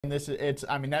And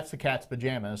I mean, that's the cat's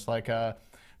pajamas. Like,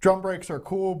 drum brakes are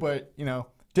cool, but,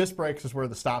 disc brakes is where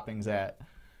the stopping's at.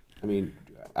 I mean,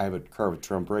 I have a car with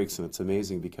drum brakes, and it's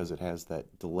amazing because it has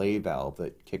that delay valve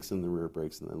that kicks in the rear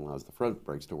brakes and then allows the front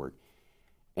brakes to work.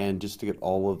 And just to get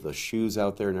all of the shoes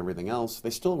out there and everything else, they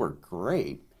still work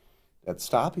great at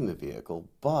stopping the vehicle,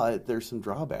 but there's some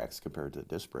drawbacks compared to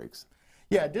disc brakes.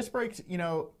 Yeah, disc brakes,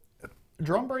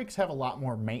 drum brakes have a lot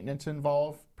more maintenance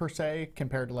involved per se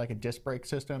compared to like a disc brake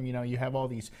system. You have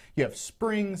you have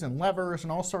springs and levers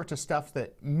and all sorts of stuff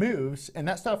that moves, and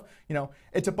that stuff,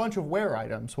 it's a bunch of wear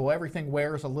items. Well, everything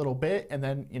wears a little bit, and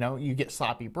then, you get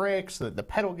sloppy brakes, the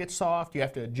pedal gets soft, you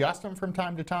have to adjust them from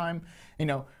time to time.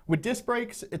 With disc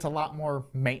brakes, it's a lot more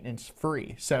maintenance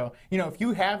free. So, if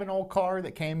you have an old car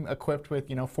that came equipped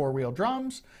with, four-wheel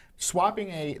drums,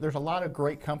 there's a lot of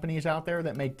great companies out there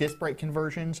that make disc brake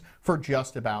conversions for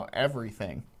just about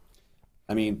everything.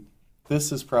 I mean,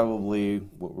 this is probably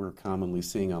what we're commonly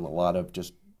seeing on a lot of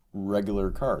just regular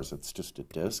cars. It's just a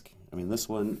disc. I mean, this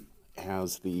one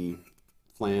has the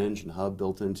flange and hub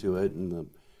built into it, and the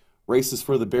races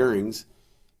for the bearings.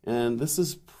 And this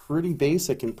is pretty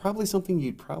basic and probably something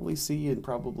you'd probably see in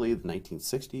probably the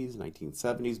 1960s,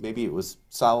 1970s. Maybe it was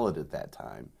solid at that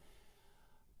time.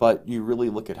 But you really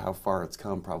look at how far it's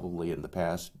come probably in the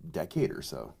past decade or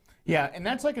so. Yeah, and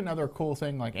that's like another cool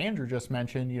thing, like Andrew just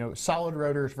mentioned, solid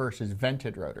rotors versus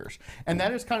vented rotors. And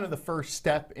that is kind of the first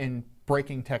step in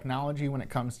braking technology when it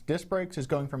comes to disc brakes, is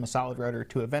going from a solid rotor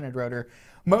to a vented rotor.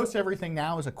 Most everything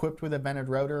now is equipped with a vented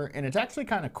rotor, and it's actually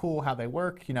kind of cool how they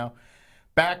work.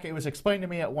 Back, it was explained to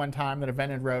me at one time that a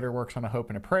vented rotor works on a hope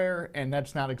and a prayer, and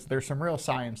there's some real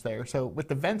science there. So with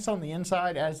the vents on the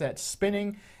inside, as that's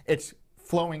spinning, it's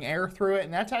flowing air through it,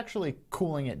 and that's actually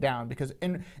cooling it down, because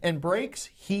in brakes,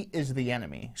 heat is the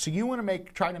enemy. So you want to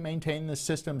try to maintain the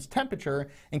system's temperature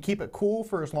and keep it cool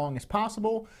for as long as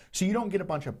possible, so you don't get a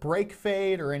bunch of brake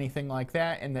fade or anything like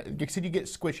that. And you get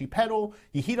squishy pedal,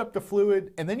 you heat up the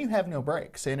fluid, and then you have no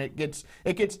brakes, and it gets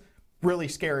really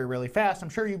scary really fast. I'm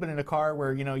sure you've been in a car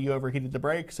where you overheated the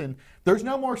brakes and there's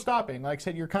no more stopping. Like I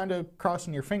said, you're kind of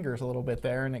crossing your fingers a little bit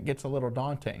there, and it gets a little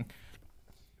daunting.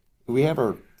 We have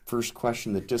our first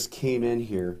question that just came in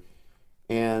here,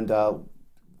 and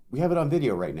we have it on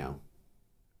video right now.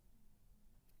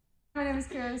 My name is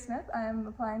Kara Smith. I am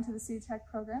applying to the CTECH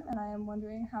program, and I am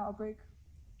wondering how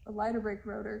a lighter brake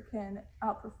rotor can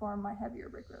outperform my heavier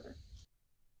brake rotor.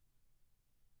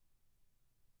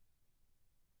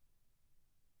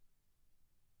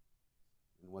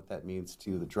 And what that means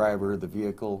to the driver, the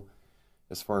vehicle,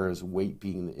 as far as weight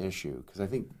being the issue, because I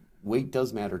think weight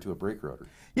does matter to a brake rotor.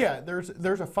 Yeah,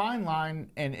 there's a fine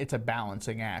line, and it's a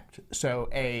balancing act. So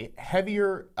a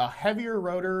heavier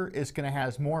rotor is going to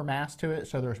have more mass to it,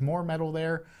 so there's more metal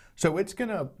there, so it's going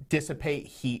to dissipate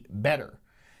heat better.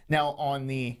 Now on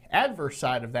the adverse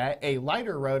side of that, a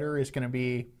lighter rotor is going to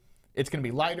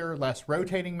be lighter, less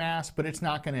rotating mass, but it's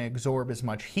not going to absorb as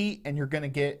much heat, and you're going to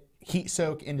get heat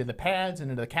soak into the pads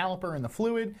and into the caliper and the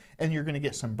fluid, and you're going to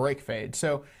get some brake fade.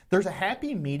 So there's a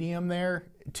happy medium there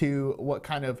to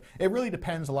it really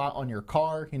depends a lot on your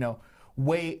car,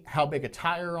 weight, how big a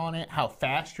tire on it, how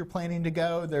fast you're planning to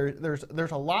go.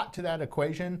 There's a lot to that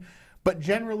equation, but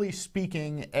generally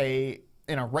speaking,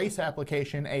 in a race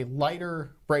application, a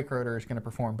lighter brake rotor is going to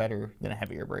perform better than a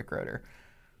heavier brake rotor.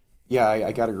 Yeah,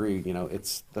 I got to agree.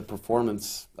 It's the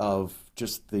performance of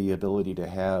just the ability to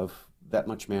have that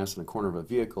much mass in the corner of a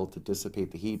vehicle to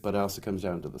dissipate the heat, but it also comes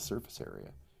down to the surface area.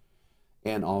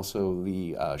 And also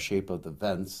the shape of the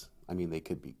vents. I mean, they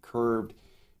could be curved.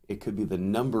 It could be the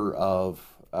number of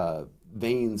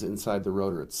vanes inside the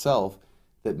rotor itself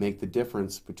that make the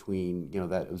difference between,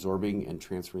 that absorbing and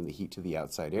transferring the heat to the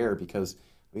outside air, because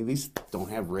these don't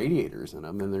have radiators in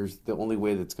them, and the only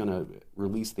way that's going to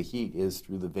release the heat is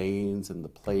through the vanes and the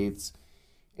plates,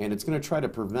 and it's going to try to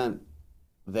prevent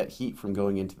that heat from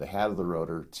going into the head of the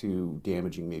rotor to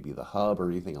damaging maybe the hub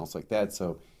or anything else like that.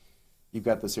 So you've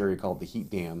got this area called the heat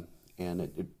dam, and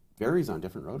it varies on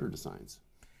different rotor designs.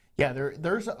 Yeah,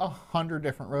 there's 100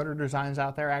 different rotor designs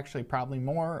out there, actually probably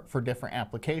more, for different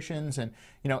applications, and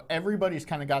everybody's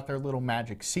kind of got their little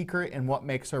magic secret and what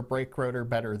makes their brake rotor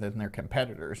better than their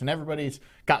competitors, and everybody's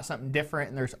got something different,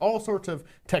 and there's all sorts of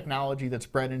technology that's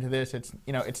bred into this.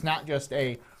 It's not just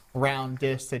a round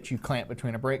disc that you clamp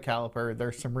between a brake caliper.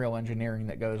 There's some real engineering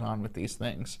that goes on with these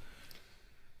things.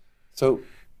 So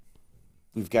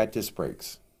we've got disc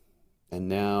brakes, and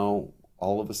now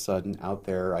all of a sudden out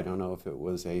there, I don't know if it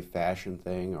was a fashion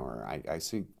thing, or I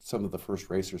see some of the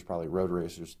first racers, probably road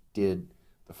racers, did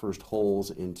the first holes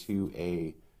into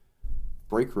a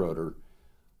brake rotor.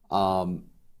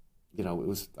 you know, it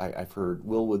was, I've heard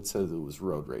Willwood says it was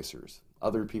road racers.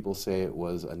 Other people say it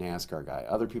was a NASCAR guy.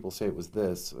 Other people say it was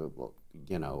this, well,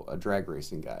 you know, a drag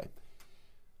racing guy.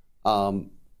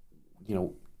 You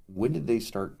know, when did they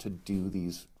start to do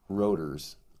these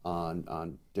rotors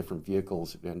on different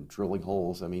vehicles and drilling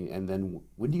holes? I mean, and then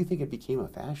when do you think it became a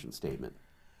fashion statement?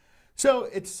 So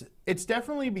it's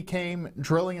definitely became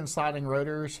drilling and slotting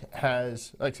rotors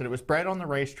has, like I said, it was bred on the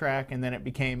racetrack, and then it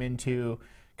became into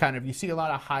kind of, you see a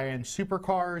lot of high-end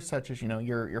supercars such as, you know,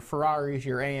 your Ferraris,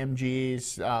 your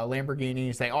AMGs,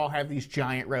 Lamborghinis. They all have these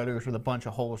giant rotors with a bunch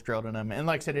of holes drilled in them. And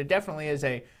like I said, it definitely is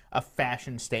a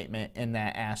fashion statement in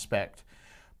that aspect.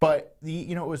 But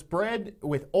you know, it was bred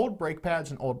with old brake pads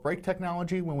and old brake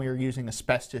technology when we were using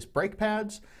asbestos brake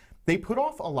pads. They put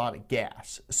off a lot of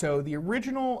gas. So the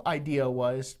original idea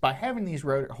was, by having these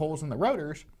holes in the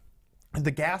rotors, the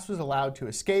gas was allowed to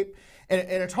escape. And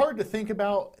it's hard to think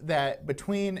about that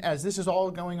between, as this is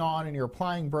all going on and you're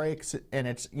applying brakes and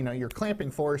it's, you know, you're clamping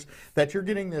force, that you're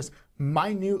getting this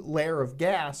minute layer of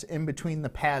gas in between the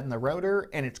pad and the rotor,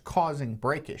 and it's causing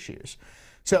brake issues.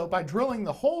 So by drilling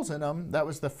the holes in them, that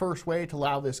was the first way to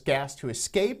allow this gas to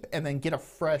escape and then get a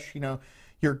fresh, you know,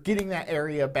 you're getting that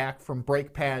area back from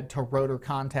brake pad to rotor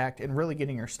contact and really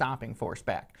getting your stopping force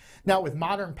back. Now with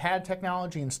modern pad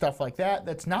technology and stuff like that,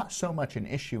 that's not so much an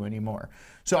issue anymore.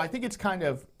 So I think it's kind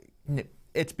of,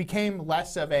 it's became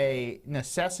less of a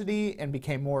necessity and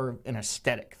became more an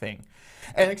aesthetic thing.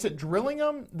 And like I said, drilling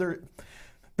them,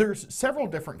 there's several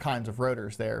different kinds of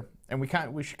rotors there. And we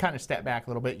should kind of step back a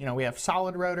little bit. You know, we have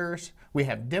solid rotors, we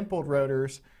have dimpled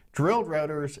rotors, drilled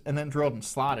rotors, and then drilled and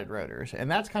slotted rotors. And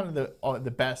that's kind of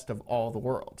the best of all the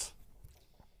worlds.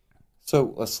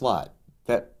 So a slot,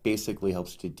 that basically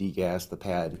helps to degas the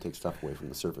pad and take stuff away from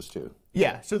the surface too.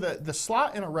 Yeah, so the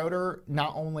slot in a rotor,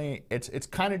 not only, it's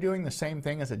kind of doing the same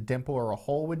thing as a dimple or a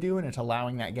hole would do, and it's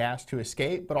allowing that gas to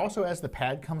escape, but also as the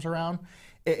pad comes around,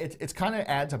 it's kind of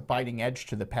adds a biting edge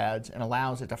to the pads and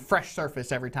allows it a fresh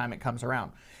surface every time it comes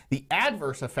around. The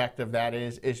adverse effect of that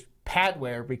is pad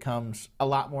wear becomes a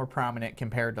lot more prominent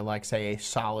compared to, like, say, a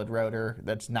solid rotor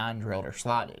that's non-drilled or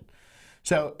slotted.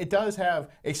 So it does have,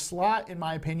 a slot, in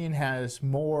my opinion, has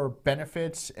more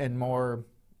benefits and more,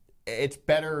 it's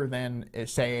better than,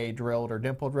 say, a drilled or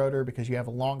dimpled rotor because you have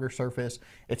a longer surface.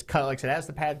 It's cut, like I said, as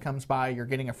the pad comes by, you're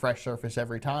getting a fresh surface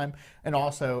every time, and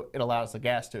also it allows the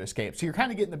gas to escape. So you're kind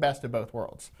of getting the best of both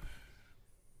worlds.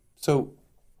 So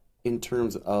in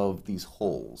terms of these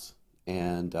holes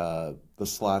and the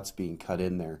slots being cut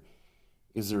in there,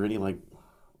 is there any, like,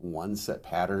 one set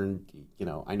pattern? You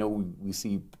know, I know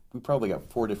we probably got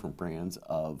 4 different brands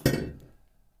of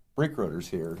brake rotors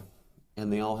here,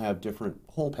 and they all have different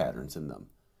hole patterns in them.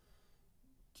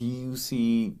 Do you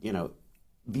see, you know,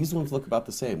 these ones look about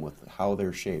the same with how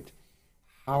they're shaped.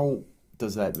 How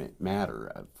does that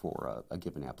matter for a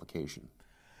given application?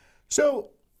 So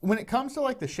when it comes to,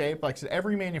 like, the shape, like I said,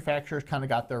 every manufacturer's kind of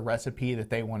got their recipe that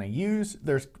they want to use.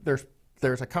 There's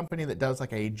a company that does,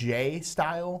 like, a J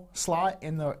style slot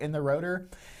in the rotor,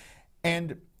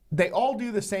 and they all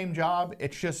do the same job.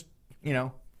 It's just, you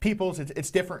know,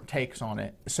 it's different takes on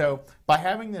it. So by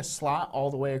having this slot all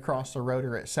the way across the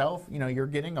rotor itself, you know, you're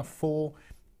getting a full,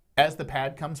 as the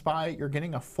pad comes by, you're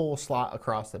getting a full slot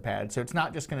across the pad. So it's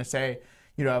not just going to say,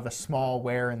 you know, have a small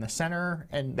wear in the center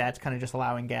and that's kind of just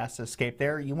allowing gas to escape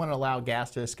there. You want to allow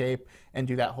gas to escape and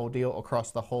do that whole deal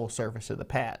across the whole surface of the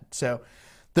pad. So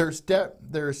there's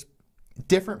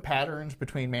different patterns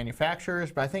between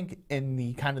manufacturers, but I think in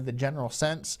the kind of the general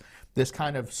sense, this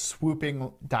kind of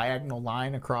swooping diagonal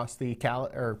line across the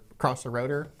across the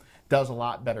rotor does a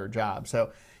lot better job.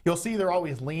 So you'll see they're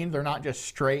always lean. They're not just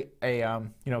straight, you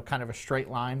know, kind of a straight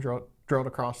line drilled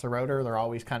across the rotor. They're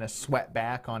always kind of swept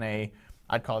back on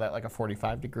I'd call that like a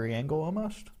 45-degree angle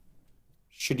almost.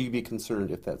 Should you be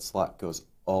concerned if that slot goes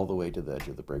all the way to the edge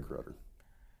of the brake rotor?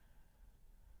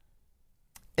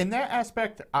 In that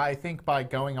aspect, I think by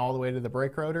going all the way to the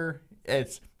brake rotor,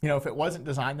 it's, you know, if it wasn't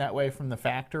designed that way from the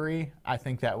factory, I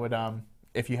think that would,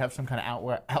 if you have some kind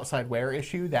of outside wear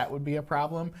issue, that would be a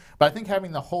problem. But I think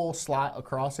having the whole slot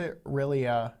across it really,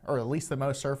 or at least the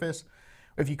most surface,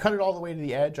 if you cut it all the way to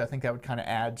the edge, I think that would kind of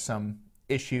add some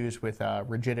issues with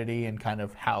rigidity and kind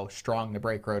of how strong the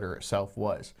brake rotor itself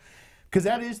was. Because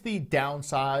that is the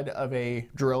downside of a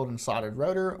drilled and slotted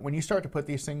rotor. When you start to put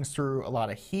these things through a lot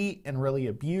of heat and really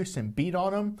abuse and beat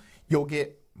on them, you'll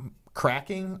get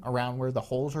cracking around where the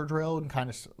holes are drilled, and kind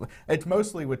of, it's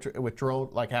mostly with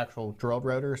drilled, like actual drilled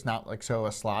rotors, not like so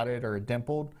a slotted or a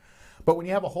dimpled. But when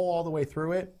you have a hole all the way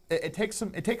through it, it takes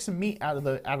some meat out of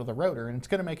the rotor, and it's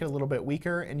going to make it a little bit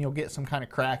weaker, and you'll get some kind of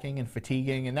cracking and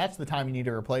fatiguing, and that's the time you need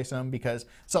to replace them, because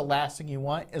it's the last thing you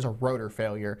want is a rotor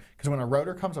failure. Because when a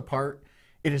rotor comes apart,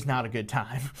 it is not a good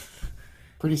time.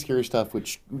 Pretty scary stuff,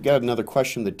 which we got another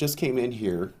question that just came in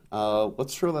here.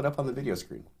 Let's throw that up on the video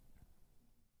screen.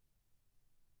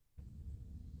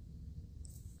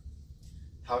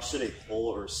 How should a hole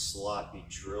or slot be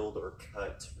drilled or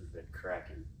cut to prevent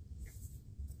cracking?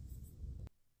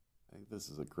 I think this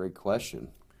is a great question.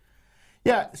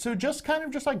 Yeah, so just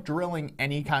like drilling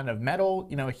any kind of metal,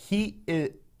 you know, heat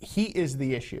is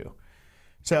the issue.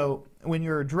 So when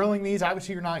you're drilling these,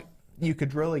 obviously you could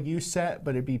drill a used set,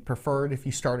 but it'd be preferred if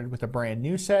you started with a brand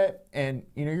new set, and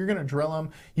you know, you're gonna drill them.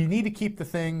 You need to keep the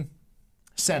thing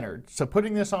centered. So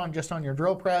putting this on just on your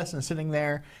drill press and sitting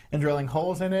there and drilling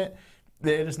holes in it,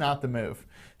 it is not the move.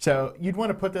 So you'd want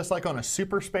to put this like on a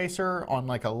super spacer on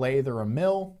like a lathe or a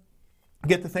mill,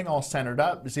 get the thing all centered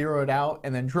up, zero it out,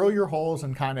 and then drill your holes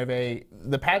in kind of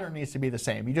the pattern needs to be the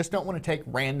same. You just don't want to take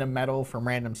random metal from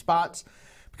random spots,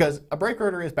 because a brake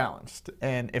rotor is balanced.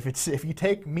 And if you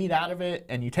take meat out of it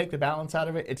and you take the balance out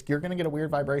of it, you're going to get a weird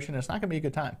vibration. It's not going to be a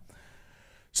good time.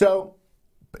 So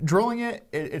drilling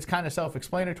it's kind of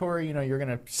self-explanatory. You know, you're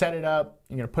going to set it up,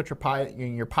 you're going to put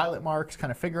your pilot marks,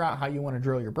 kind of figure out how you want to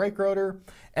drill your brake rotor,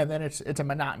 and then it's a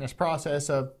monotonous process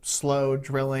of slow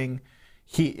drilling.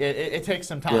 It takes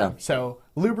some time. Yeah. So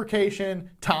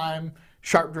lubrication, time,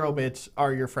 sharp drill bits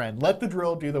are your friend. Let the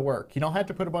drill do the work. You don't have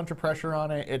to put a bunch of pressure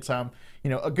on it. It's you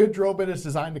know, a good drill bit is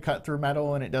designed to cut through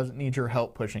metal, and it doesn't need your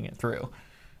help pushing it through.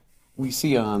 We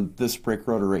see on this brake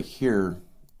rotor right here,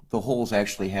 the holes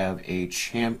actually have a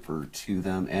chamfer to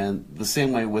them, and the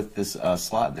same way with this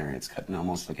slot in there, it's cut in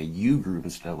almost like a U groove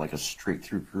instead of like a straight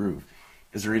through groove.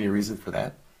 Is there any reason for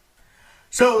that?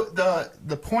 So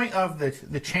the point of the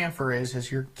chamfer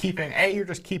is you're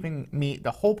just keeping meat.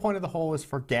 The whole point of the hole is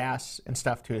for gas and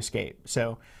stuff to escape.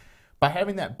 So by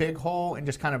having that big hole and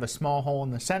just kind of a small hole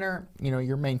in the center, you know,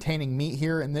 you're maintaining meat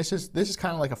here, and this is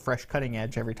kind of like a fresh cutting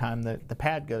edge every time the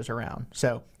pad goes around.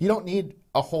 So you don't need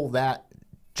a hole that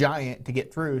giant to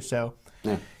get through. So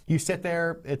yeah. You sit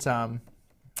there. It's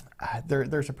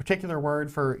there's a particular word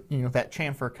for, you know, that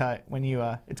chamfer cut when you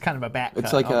it's kind of a back cut.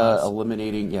 It's like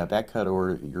eliminating back cut,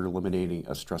 or you're eliminating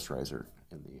a stress riser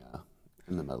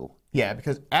in the metal. Yeah,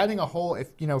 because adding a hole,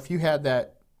 if you had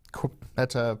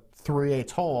that's a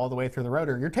 3/8 hole all the way through the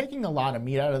rotor, you're taking a lot of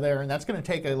meat out of there, and that's going to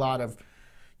take a lot of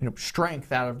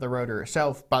strength out of the rotor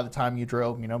itself by the time you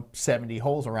drill 70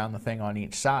 holes around the thing on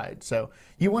each side. So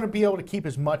you want to be able to keep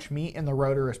as much meat in the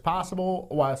rotor as possible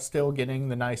while still getting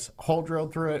the nice hole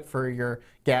drilled through it for your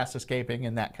gas escaping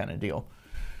and that kind of deal.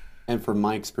 And from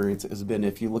my experience, it has been,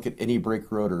 if you look at any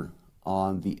brake rotor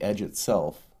on the edge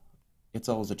itself, it's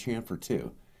always a chamfer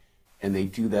too. And they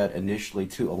do that initially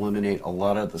to eliminate a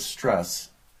lot of the stress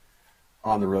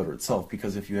on the rotor itself,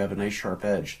 because if you have a nice sharp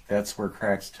edge, that's where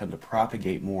cracks tend to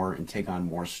propagate more and take on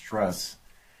more stress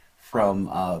from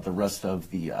the rest of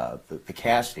the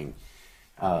casting.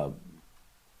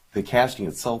 The casting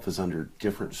itself is under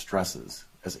different stresses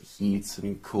as it heats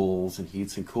and cools and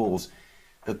heats and cools,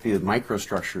 that the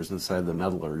microstructures inside the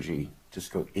metallurgy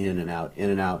just go in and out,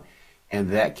 and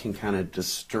that can kind of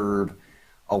disturb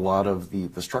a lot of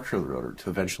the structure of the rotor to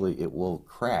eventually it will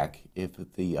crack if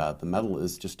the metal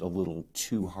is just a little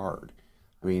too hard.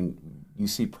 I mean, you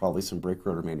see probably some brake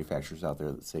rotor manufacturers out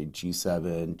there that say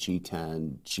G7,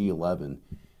 G10, G11.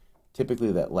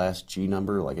 Typically that last G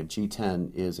number, like a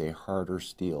G10, is a harder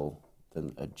steel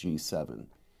than a G7.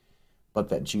 But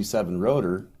that G7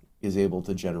 rotor is able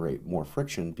to generate more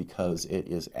friction because it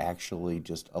is actually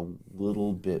just a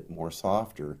little bit more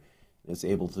softer. It's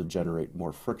able to generate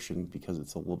more friction because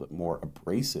it's a little bit more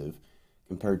abrasive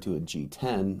compared to a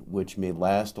G10, which may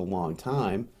last a long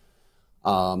time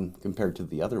compared to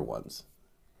the other ones.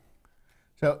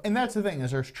 So, and that's the thing,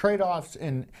 is there's trade-offs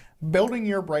in building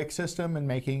your brake system and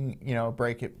making, a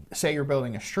brake, say you're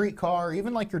building a street car,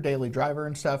 even like your daily driver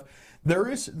and stuff, there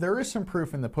is some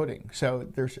proof in the pudding. So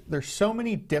there's so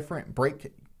many different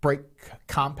brake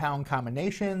compound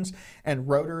combinations and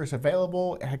rotors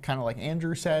available, kind of like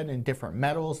Andrew said, in different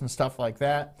metals and stuff like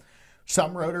that.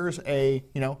 Some rotors, a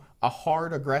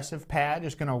hard aggressive pad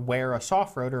is going to wear a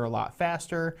soft rotor a lot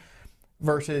faster,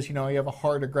 versus you have a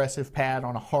hard aggressive pad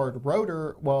on a hard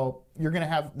rotor. Well, you're going to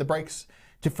have the brakes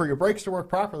for your brakes to work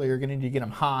properly, you're going to need to get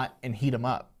them hot and heat them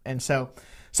up. And so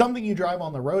something you drive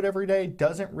on the road every day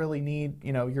doesn't really need,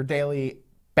 your daily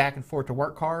back and forth to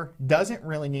work car doesn't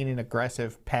really need an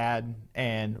aggressive pad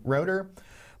and rotor.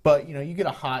 But you get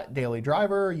a hot daily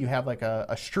driver, you have like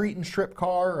a street and strip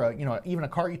car, or, even a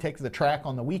car you take to the track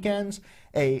on the weekends.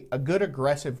 A good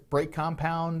aggressive brake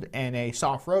compound and a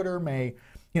soft rotor may,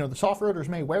 the soft rotors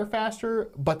may wear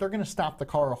faster, but they're going to stop the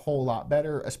car a whole lot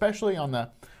better, especially on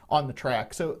the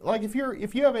track. So like if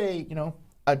you have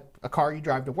a car you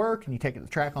drive to work and you take it to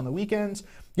the track on the weekends,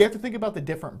 you have to think about the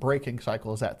different braking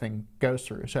cycles that thing goes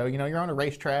through. So you're on a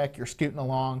racetrack, you're scooting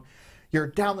along, you're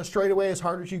down the straightaway as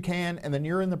hard as you can, and then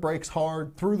you're in the brakes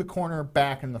hard, through the corner,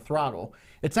 back in the throttle.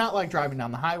 It's not like driving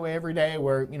down the highway every day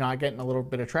where, I get in a little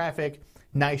bit of traffic,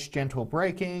 nice gentle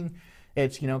braking.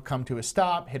 It's, come to a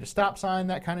stop, hit a stop sign,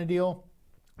 that kind of deal.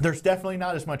 There's definitely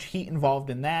not as much heat involved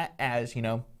in that as,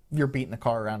 you're beating the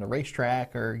car around a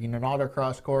racetrack or, an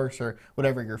autocross course or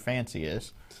whatever your fancy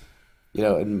is.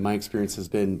 And my experience has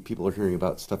been people are hearing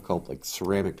about stuff called like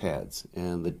ceramic pads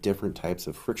and the different types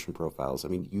of friction profiles. I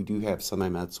mean, you do have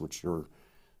semi-mets, which are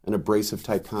an abrasive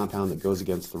type compound that goes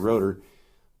against the rotor,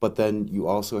 but then you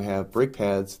also have brake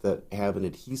pads that have an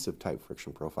adhesive type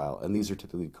friction profile, and these are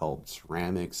typically called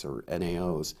ceramics or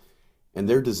NAOs, and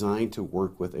they're designed to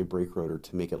work with a brake rotor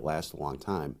to make it last a long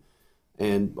time.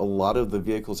 And a lot of the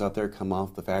vehicles out there come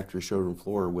off the factory showroom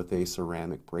floor with a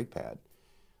ceramic brake pad.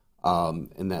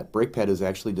 And that brake pad is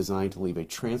actually designed to leave a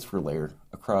transfer layer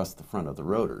across the front of the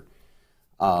rotor.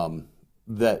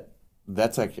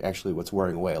 That's actually what's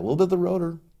wearing away. A little bit of the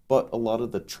rotor, but a lot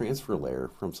of the transfer layer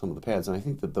from some of the pads. And I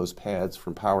think that those pads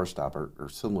from PowerStop are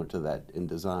similar to that in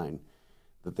design,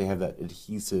 that they have that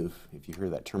adhesive, if you hear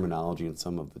that terminology in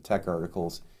some of the tech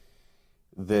articles,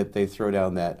 that they throw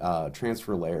down that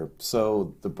transfer layer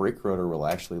so the brake rotor will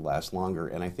actually last longer.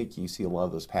 And I think you see a lot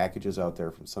of those packages out there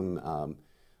from some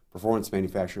performance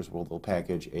manufacturers where they'll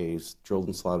package a drilled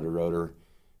and slotted rotor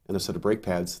and a set of brake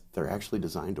pads. They're actually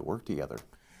designed to work together.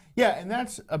 Yeah, and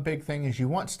that's a big thing is you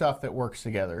want stuff that works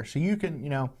together. So you can,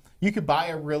 you could buy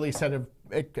a really set of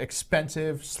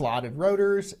expensive slotted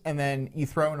rotors and then you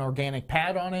throw an organic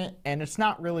pad on it and it's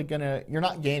not really you're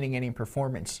not gaining any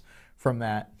performance from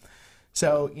that.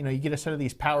 So, you get a set of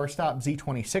these PowerStop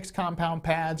Z26 compound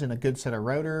pads and a good set of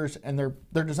rotors, and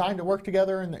they're designed to work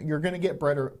together, and you're going to get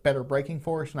better braking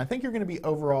force, and I think you're going to be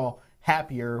overall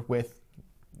happier with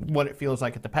what it feels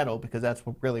like at the pedal, because that's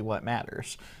really what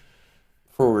matters.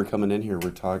 Before we were coming in here,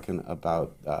 we're talking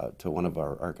about to one of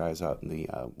our guys out in the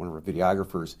one of our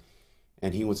videographers,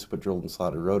 and he wants to put drilled and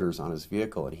slotted rotors on his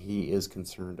vehicle, and he is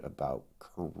concerned about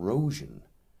corrosion.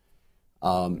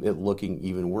 It looking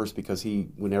even worse because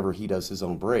whenever he does his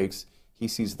own brakes, he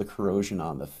sees the corrosion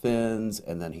on the fins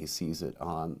and then he sees it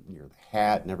on the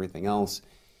hat and everything else.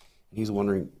 And he's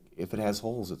wondering if it has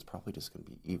holes, it's probably just going to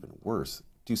be even worse.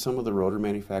 Do some of the rotor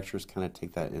manufacturers kind of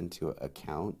take that into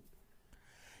account?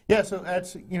 Yeah, so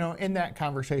that's, in that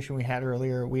conversation we had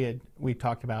earlier, we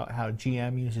talked about how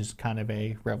GM uses kind of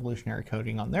a revolutionary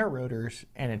coating on their rotors,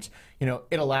 and it's,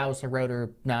 it allows the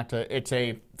rotor it's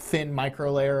a thin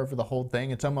micro layer over the whole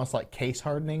thing. It's almost like case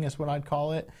hardening is what I'd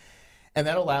call it. And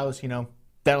that allows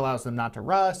them not to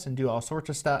rust and do all sorts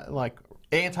of stuff like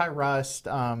anti-rust.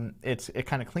 It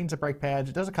kind of cleans the brake pads.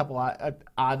 It does a couple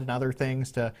odd and other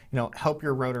things to help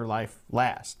your rotor life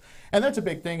last. And that's a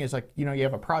big thing is like you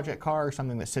have a project car or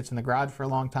something that sits in the garage for a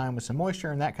long time with some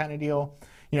moisture and that kind of deal.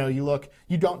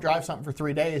 You don't drive something for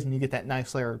 3 days and you get that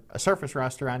nice layer of surface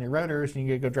rust around your rotors and you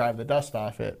get to go drive the dust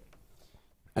off it.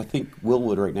 I think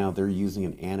Willwood right now, they're using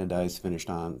an anodized finish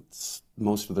on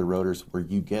most of the rotors where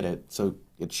you get it, so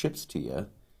it ships to you.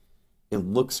 It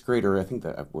looks great, or I think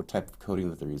that what type of coating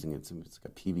that they're using, it's like a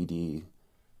PVD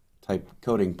type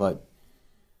coating, but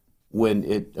when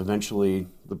it eventually,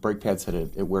 the brake pads hit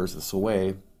it, it wears this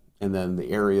away, and then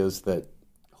the areas that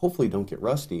hopefully don't get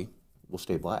rusty will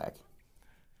stay black.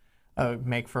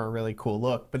 Make for a really cool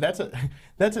look. But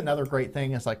that's another great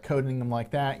thing is like coating them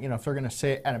like that. If they're going to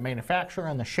sit at a manufacturer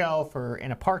on the shelf or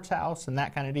in a parts house and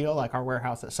that kind of deal, like our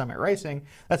warehouse at Summit Racing,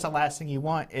 that's the last thing you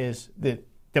want is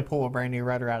to pull a brand new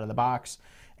rotor out of the box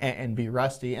and be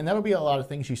rusty. And that'll be a lot of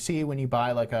things you see when you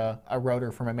buy like a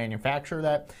rotor from a manufacturer,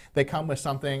 that they come with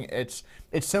something. It's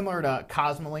similar to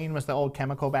Cosmoline was the old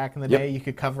chemical back in the day. You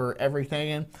could cover everything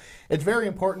in. It's very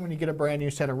important when you get a brand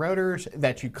new set of rotors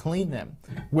that you clean them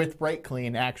with brake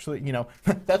clean. Actually,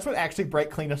 that's what actually brake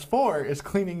clean is for, is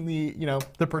cleaning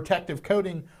the protective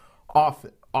coating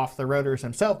off the rotors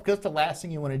themselves, because the last thing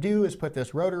you want to do is put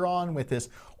this rotor on with this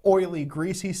oily,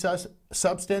 greasy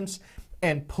substance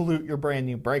and pollute your brand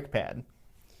new brake pad.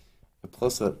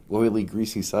 Plus, that oily,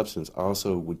 greasy substance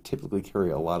also would typically carry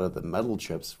a lot of the metal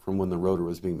chips from when the rotor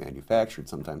was being manufactured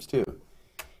sometimes too.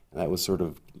 And that was sort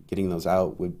of getting those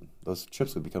out, those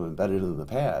chips would become embedded in the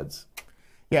pads.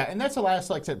 Yeah, and that's the last,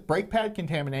 like I said, brake pad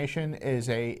contamination is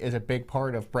a big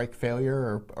part of brake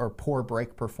failure or poor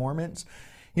brake performance.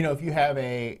 You know, if you have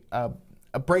a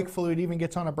brake fluid even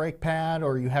gets on a brake pad,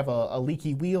 or you have a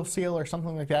leaky wheel seal or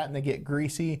something like that and they get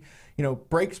greasy, you know,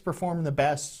 brakes perform the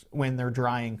best when they're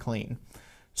dry and clean.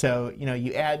 So, you know,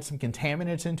 you add some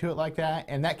contaminants into it like that,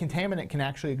 and that contaminant can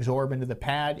actually absorb into the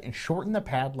pad and shorten the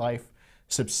pad life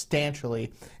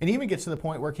substantially. It even gets to the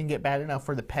point where it can get bad enough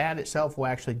where the pad itself will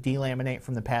actually delaminate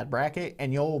from the pad bracket,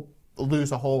 and you'll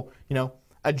lose a whole, you know,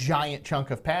 a giant chunk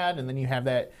of pad, and then you have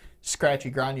that scratchy,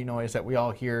 grindy noise that we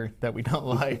all hear that we don't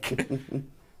like.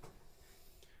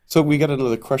 So we got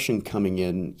another question coming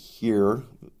in here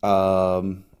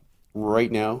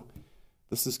right now.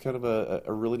 This is kind of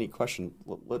a really neat question.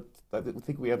 I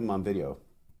think we have them on video.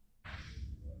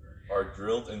 Are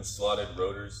drilled and slotted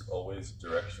rotors always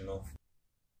directional?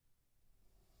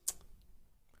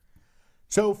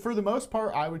 So for the most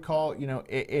part, I would call, you know,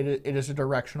 it is a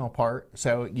directional part.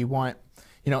 So you want,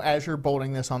 you know, as you're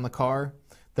bolting this on the car,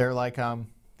 they're like,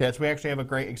 yes, we actually have a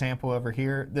great example over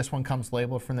here. This one comes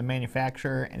labeled from the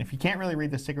manufacturer, and if you can't really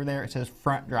read the sticker there, it says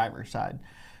front driver's side.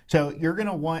 So you're going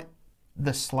to want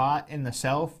the slot in the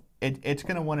self, it's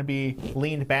going to want to be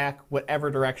leaned back whatever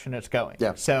direction it's going.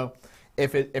 Yeah. So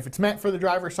if it's meant for the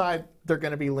driver's side, they're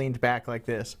going to be leaned back like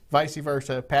this. Vice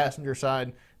versa, passenger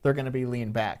side, they're going to be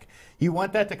leaned back. You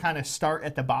want that to kind of start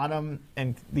at the bottom,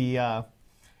 and the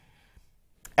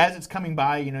as it's coming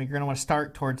by, you know, you're going to want to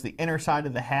start towards the inner side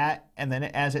of the hat, and then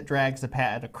as it drags the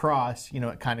pad across, you know,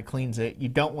 it kind of cleans it. You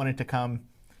don't want it to come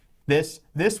this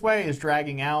way is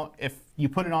dragging out. If you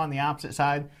put it on the opposite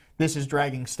side, this is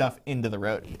dragging stuff into the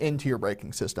road, into your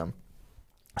braking system.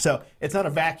 So it's not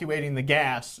evacuating the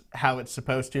gas how it's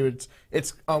supposed to.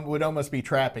 It's would almost be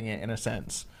trapping it in a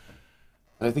sense.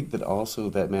 And I think that also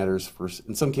that matters for,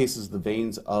 in some cases, the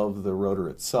vanes of the rotor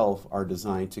itself are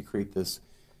designed to create this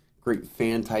great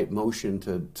fan-type motion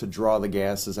to draw the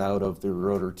gases out of the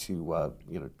rotor to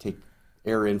you know, take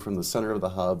air in from the center of the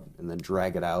hub and then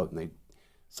drag it out. And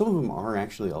some of them are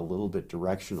actually a little bit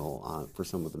directional for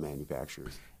some of the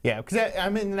manufacturers. Yeah, because I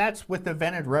mean, that's with the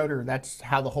vented rotor. That's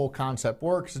how the whole concept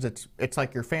works. Is it's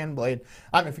like your fan blade.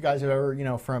 I don't know if you guys have ever, you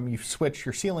know, you've switched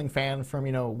your ceiling fan from,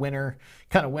 you know, winter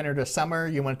to summer.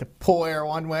 You want it to pull air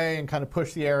one way and kind of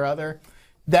push the air other.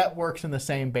 That works in the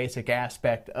same basic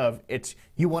aspect of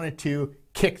you want it to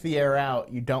kick the air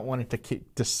out. You don't want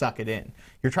it to suck it in.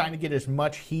 You're trying to get as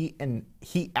much heat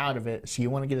out of it, so you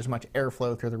want to get as much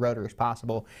airflow through the rotor as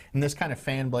possible. And this kind of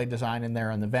fan blade design in there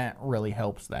on the vent really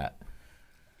helps that.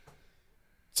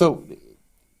 So,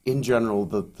 in general,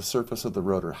 the surface of the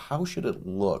rotor, how should it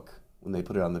look when they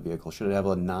put it on the vehicle? Should it have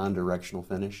a non-directional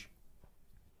finish?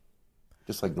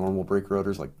 Just like normal brake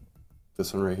rotors, like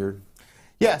this one right here?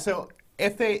 Yeah, so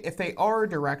if they are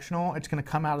directional, it's going to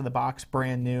come out of the box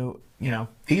brand new. You know,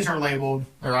 these are labeled,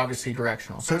 they're obviously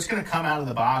directional. So it's going to come out of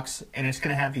the box, and it's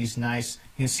going to have these nice,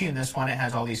 you can see in this one, it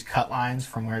has all these cut lines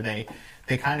from where they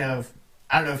kind of,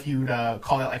 I don't know if you'd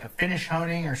call it like a finish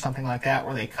honing or something like that,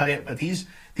 where they cut it, but these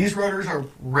rotors are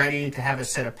ready to have a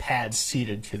set of pads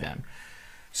seated to them.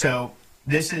 So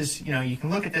this is, you know, you can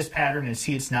look at this pattern and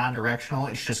see it's non-directional.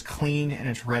 It's just clean and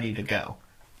it's ready to go.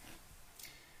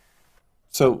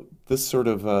 So this sort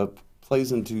of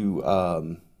plays into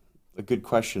a good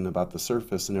question about the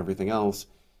surface and everything else.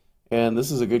 And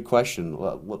this is a good question.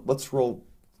 Let's roll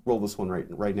this one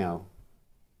right now.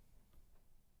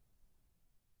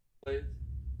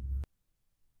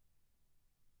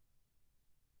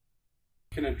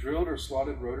 Can a drilled or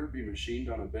slotted rotor be machined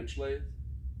on a bench lathe?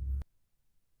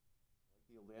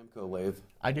 The Lamco lathe.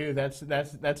 I do. That's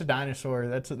a dinosaur.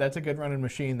 That's a good running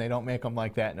machine. They don't make them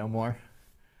like that no more.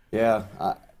 Yeah,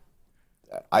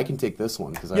 I can take this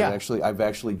one because I've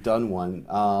actually done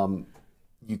one.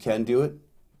 You can do it.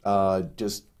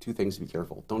 Just two things to be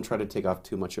careful. Don't try to take off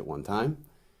too much at one time.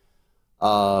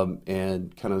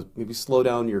 And kind of maybe slow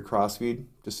down your crossfeed.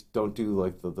 Just don't do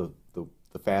like the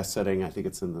fast setting. I think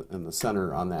it's in the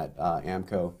center on that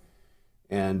Amco,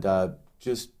 and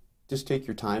just take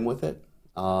your time with it.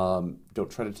 Don't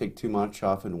try to take too much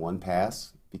off in one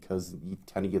pass because you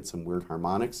tend to get some weird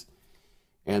harmonics.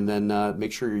 And then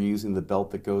make sure you're using the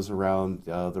belt that goes around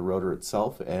the rotor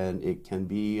itself, and it can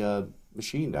be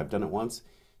machined. I've done it once.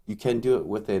 You can do it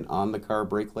with an on-the-car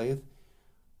brake lathe,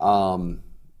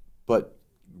 but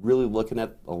really looking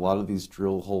at a lot of these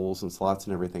drill holes and slots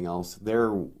and everything else,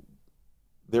 they're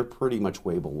pretty much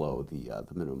way below the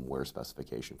minimum wear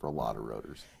specification for a lot of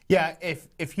rotors. Yeah,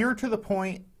 if you're to the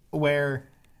point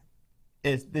where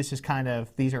this is kind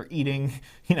of, these are eating,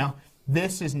 you know,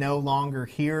 this is no longer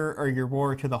here or you're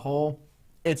more to the hole,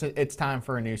 it's time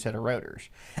for a new set of rotors.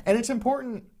 And it's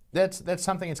important. That's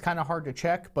something that's kind of hard to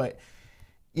check, but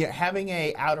yeah, having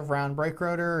a out of round brake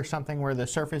rotor or something where the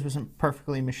surface isn't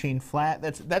perfectly machined flat,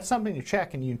 that's something to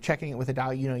check. And you checking it with a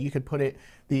dial, you could put it.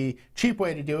 The cheap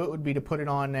way to do it would be to put it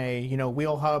on a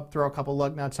wheel hub, throw a couple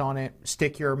lug nuts on it,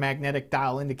 stick your magnetic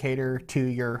dial indicator to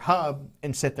your hub,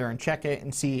 and sit there and check it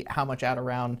and see how much out of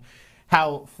round,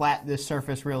 how flat this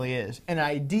surface really is. In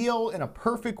a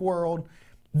perfect world,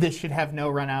 this should have no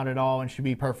run out at all and should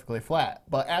be perfectly flat.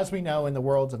 But as we know, in the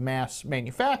worlds of mass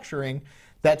manufacturing,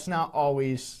 that's not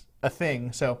always a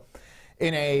thing. So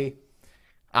in a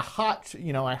hot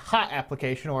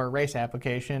application or a race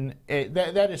application,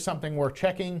 that is something worth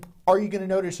checking. Are you going to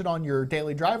notice it on your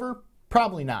daily driver?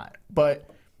 Probably not. But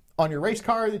on your race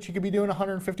car that you could be doing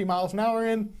 150 miles an hour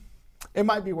in, it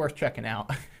might be worth checking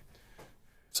out.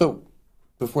 So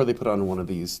before they put on one of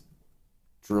these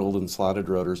drilled and slotted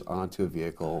rotors onto a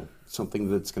vehicle, something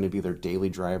that's going to be their daily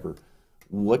driver,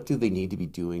 what do they need to be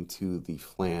doing to the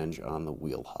flange on the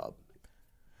wheel hub?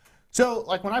 So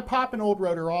like when I pop an old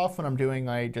rotor off when I'm doing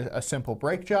a simple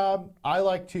brake job, I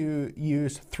like to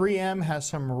use 3M has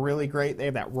some really great, they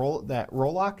have that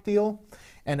roll lock deal.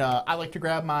 And I like to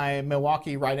grab my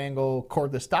Milwaukee right angle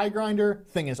cordless die grinder.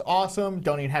 Thing is awesome.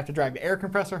 Don't even have to drag the air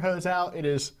compressor hose out. It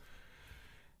is,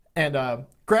 and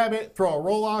grab it, throw a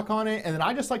roll lock on it, and then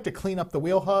I just like to clean up the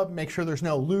wheel hub, make sure there's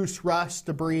no loose rust,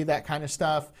 debris, that kind of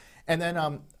stuff. And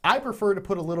then I prefer to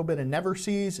put a little bit of Never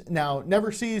Seez. Now,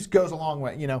 Never Seez goes a long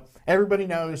way. Everybody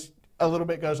knows a little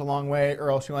bit goes a long way, or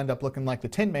else you end up looking like the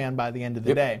Tin Man by the end of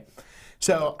the day.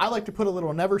 So I like to put a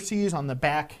little Never Seez on the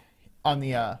back of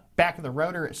the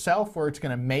rotor itself, where it's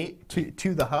going to mate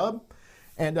to the hub,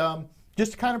 and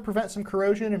just to kind of prevent some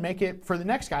corrosion and make it for the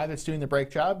next guy that's doing the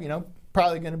brake job.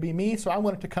 Probably going to be me, so I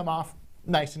want it to come off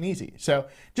nice and easy. So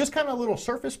just kind of a little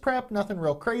surface prep, nothing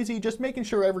real crazy, just making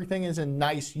sure everything is in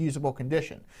nice, usable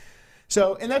condition.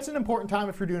 So, and that's an important time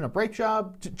if you're doing a brake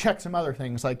job to check some other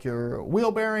things like your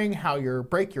wheel bearing, how your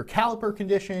caliper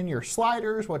condition, your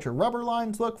sliders, what your rubber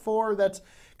lines look for. That's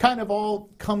kind of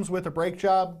all comes with a brake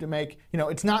job to make,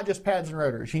 it's not just pads and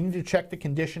rotors. You need to check the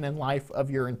condition and life of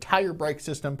your entire brake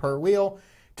system per wheel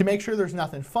to make sure there's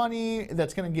nothing funny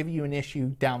that's going to give you an issue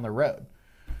down the road.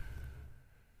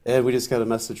 And we just got a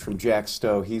message from Jack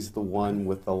Stow. He's the one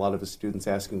with a lot of his students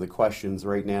asking the questions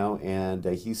right now, and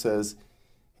he says,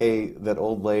 hey, that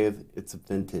old lathe, it's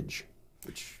vintage.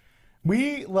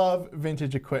 We love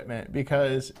vintage equipment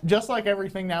because just like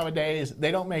everything nowadays,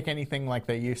 they don't make anything like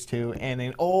they used to.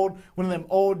 And one of them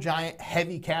old, giant,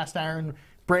 heavy cast iron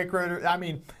brake rotor, I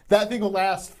mean, that thing will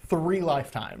last 3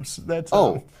 lifetimes. That's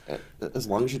as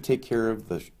long as you take care of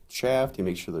the shaft, you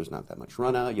make sure there's not that much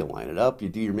run out, you line it up, you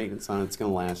do your maintenance on it, it's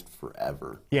going to last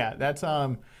forever. Yeah, that's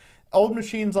old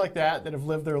machines like that have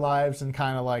lived their lives in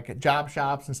kind of like job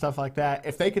shops and stuff like that.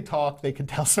 If they could talk, they could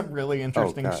tell some really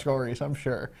interesting stories, I'm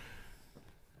sure.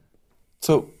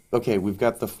 So, okay, we've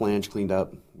got the flange cleaned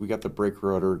up, we got the brake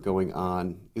rotor going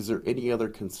on. Is there any other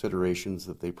considerations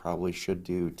that they probably should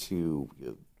do to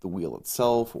the wheel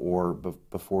itself or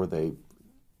before they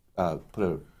put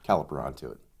a caliper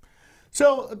onto it?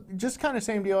 So just kind of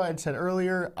same deal I had said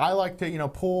earlier. I like to,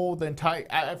 pull the entire,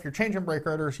 if you're changing brake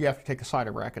rotors, you have to take the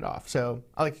slider bracket off. So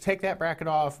I like to take that bracket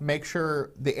off, make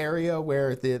sure the area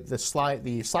where the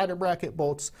slider bracket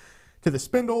bolts to the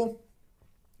spindle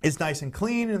is nice and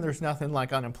clean and there's nothing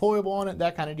like unemployable on it,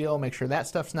 that kind of deal. Make sure that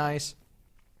stuff's nice.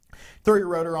 Throw your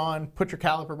rotor on, put your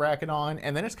caliper bracket on,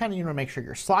 and then it's kind of, make sure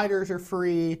your sliders are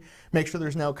free, make sure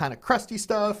there's no kind of crusty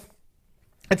stuff.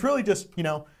 It's really just,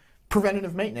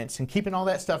 preventative maintenance and keeping all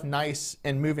that stuff nice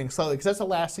and moving slowly, because that's the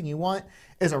last thing you want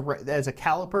is a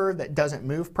caliper that doesn't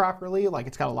move properly, like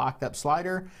it's got a locked up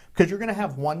slider, because you're going to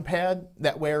have one pad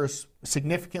that wears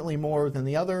significantly more than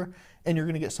the other and you're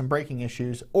going to get some braking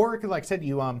issues. Or like I said,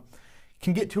 you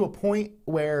can get to a point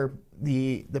where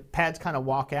the pads kind of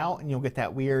walk out and you'll get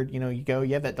that weird, you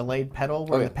have that delayed pedal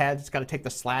where the pad's got to take the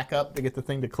slack up to get the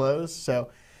thing to close.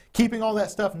 So keeping all that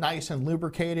stuff nice and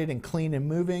lubricated and clean and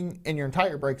moving in your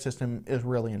entire brake system is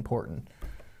really important.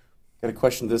 Got a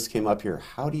question, this came up here.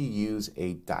 How do you use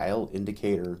a dial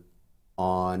indicator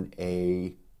on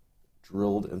a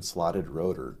drilled and slotted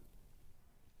rotor?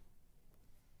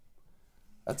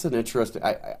 That's an interesting,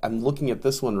 I'm looking at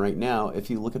this one right now. If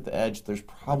you look at the edge, there's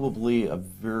probably a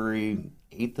very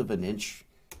 1/8 of an inch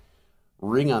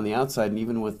ring on the outside, and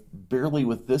even barely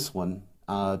with this one,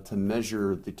 to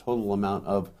measure the total amount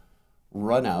of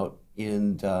run out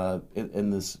in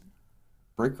this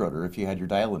brake rotor if you had your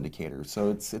dial indicator. So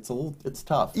it's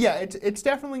tough. Yeah, it's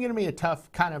definitely going to be a tough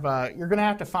kind of you're going to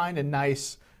have to find a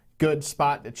nice good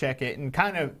spot to check it. And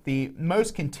kind of the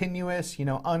most continuous,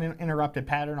 uninterrupted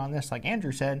pattern on this, like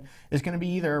Andrew said, is going to be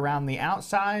either around the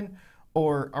outside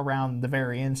or around the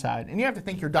very inside. And you have to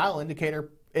think your dial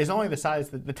indicator is only the size,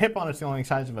 the tip on it's the only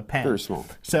size of a pen. Very small.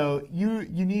 So you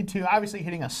need to, obviously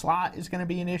hitting a slot is going to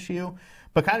be an issue,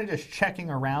 but kind of just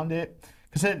checking around it,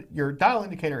 because your dial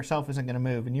indicator itself isn't going to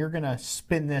move, and you're going to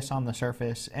spin this on the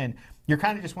surface, and you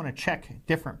kind of just want to check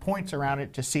different points around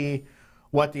it to see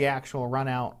what the actual run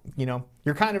out,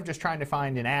 you're kind of just trying to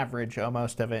find an average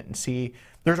almost of it and see.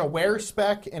 There's a wear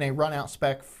spec and a run out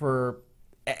spec for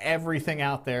everything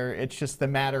out there. It's just the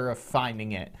matter of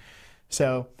finding it.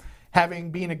 So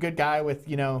being a good guy with,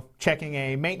 checking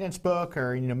a maintenance book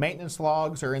or, maintenance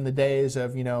logs, or in the days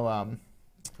of,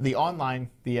 the online,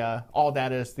 all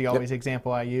data is the always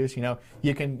example I use,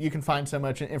 you can find so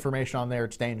much information on there,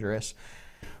 it's dangerous.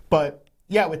 But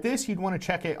yeah, with this, you'd want to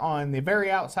check it on the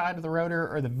very outside of the rotor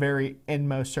or the very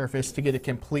inmost surface to get a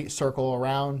complete circle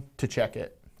around to check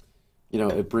it.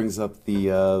 It brings up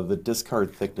the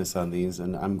discard thickness on these,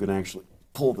 and I'm going to actually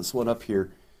pull this one up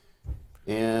here.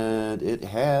 And it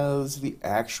has the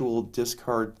actual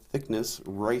discard thickness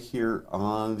right here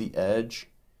on the edge.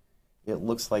 It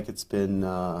looks like it's been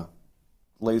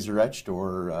laser etched,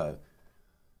 or I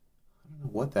don't know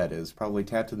what that is. Probably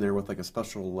tapped in there with like a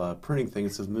special printing thing.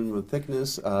 It says minimum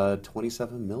thickness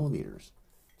 27 millimeters.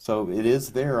 So it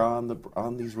is there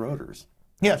on these rotors.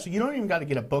 Yeah, so you don't even got to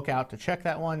get a book out to check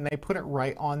that one. They put it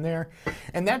right on there.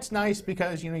 And that's nice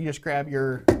because, you just grab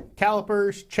your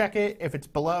calipers, check it. If it's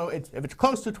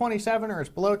close to 27 or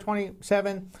it's below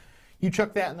 27, you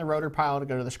chuck that in the rotor pile to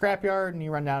go to the scrapyard, and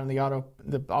you run down to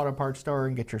the auto parts store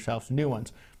and get yourself some new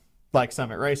ones, like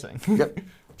Summit Racing. Yep,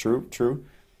 true.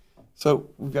 So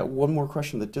we've got one more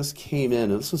question that just came in,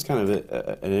 and this was kind of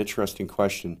an interesting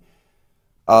question.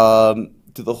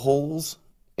 Do the holes,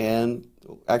 and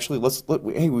actually,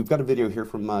 hey, we've got a video here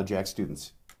from Jack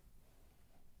students.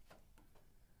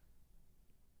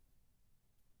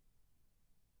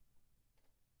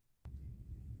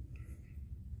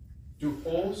 Do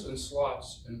holes and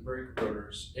slots in brake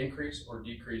rotors increase or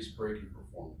decrease braking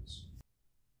performance?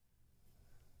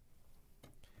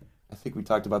 I think we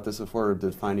talked about this before,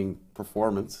 defining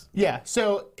performance. Yeah,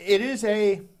 so it is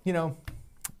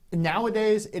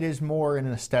nowadays it is more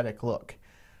an aesthetic look.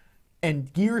 And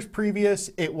years previous,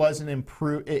 it was an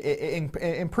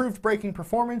improved braking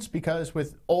performance, because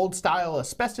with old style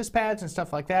asbestos pads and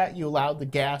stuff like that, you allowed the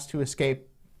gas to escape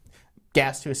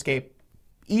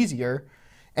easier.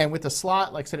 And with the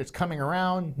slot, like I said, it's coming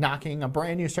around, knocking a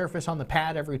brand new surface on the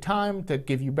pad every time to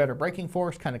give you better braking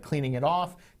force, kind of cleaning it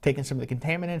off, taking some of the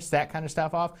contaminants, that kind of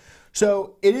stuff off.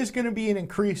 So it is going to be an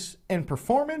increase in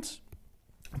performance,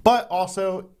 but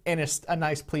also in a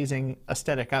nice, pleasing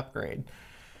aesthetic upgrade.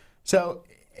 So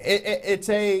it's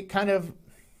a kind of,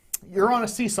 you're on a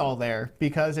seesaw there,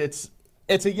 because it's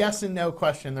a yes and no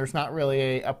question. There's not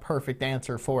really a perfect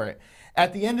answer for it.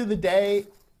 At the end of the day,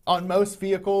 on most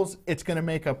vehicles, it's going to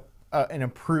make an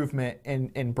improvement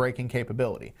in braking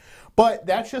capability. But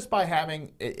that's just by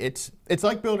having, it's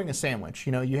like building a sandwich.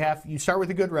 You start with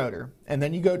a good rotor, and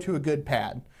then you go to a good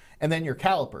pad, and then your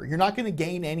caliper. You're not going to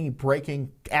gain any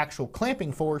braking actual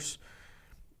clamping force.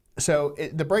 So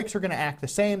the brakes are going to act the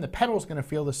same, the pedal's going to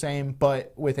feel the same,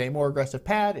 but with a more aggressive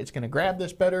pad, it's going to grab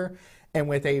this better. And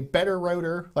with a better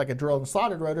rotor, like a drilled and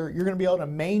slotted rotor, you're going to be able to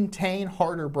maintain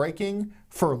harder braking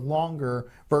for longer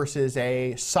versus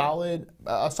a solid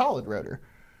rotor.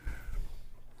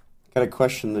 Got a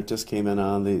question that just came in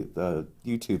on the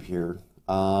YouTube here.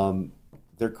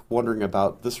 They're wondering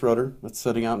about this rotor that's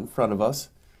sitting out in front of us.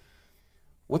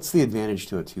 What's the advantage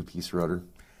to a two-piece rotor?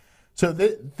 So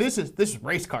this is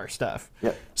race car stuff.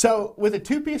 Yep. So with a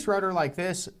two-piece rotor like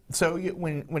this, so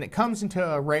when it comes into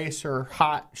a race or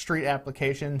hot street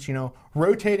applications,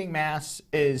 rotating mass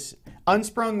is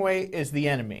unsprung weight is the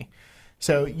enemy.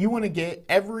 So you want to get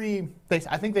I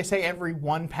think they say every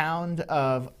 1 pound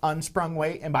of unsprung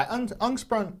weight, and by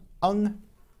unsprung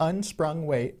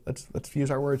weight, let's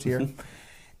use our words here,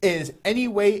 is any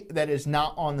weight that is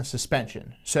not on the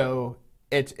suspension. So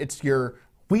it's your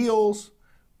wheels,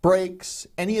 brakes,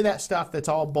 any of that stuff that's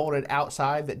all bolted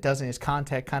outside that doesn't is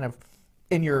contact kind of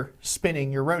in your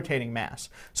spinning, your rotating mass.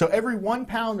 So every 1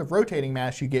 pound of rotating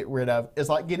mass you get rid of is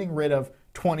like getting rid of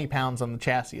 20 pounds on the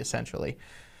chassis, essentially.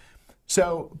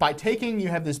 So by you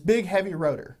have this big heavy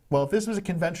rotor. Well, if this was a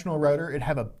conventional rotor, it'd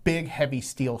have a big heavy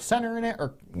steel center in it,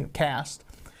 or cast.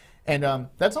 And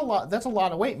that's a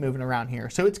lot of weight moving around here.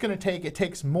 So it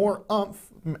takes more oomph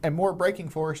and more braking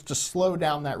force to slow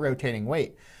down that rotating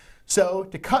weight. So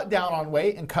to cut down on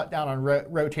weight and cut down on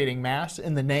rotating mass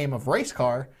in the name of race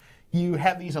car, you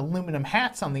have these aluminum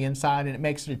hats on the inside and it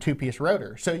makes it a two-piece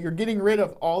rotor. So you're getting rid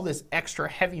of all this extra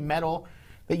heavy metal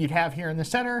that you'd have here in the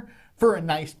center for a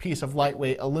nice piece of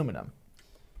lightweight aluminum.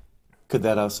 Could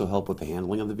that also help with the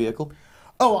handling of the vehicle?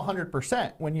 Oh,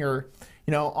 100%. When you're,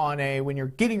 when you're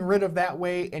getting rid of that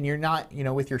weight and you're not,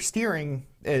 with your steering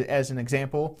as an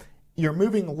example, you're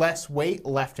moving less weight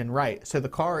left and right. So the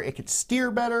car, it could steer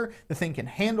better, the thing can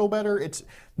handle better.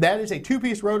 That is a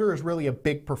two-piece rotor is really a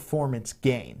big performance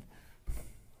gain.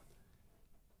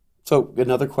 So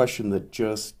another question that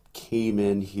just came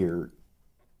in here,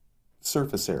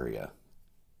 surface area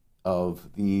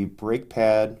of the brake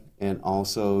pad and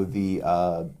also the,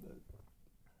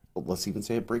 let's even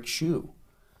say a brake shoe.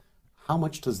 How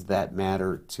much does that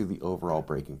matter to the overall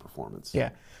braking performance? Yeah.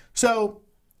 So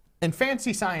in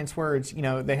fancy science words,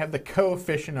 they have the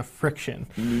coefficient of friction.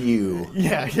 Mu.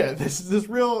 Yeah. This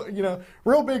real,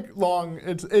 real big, long,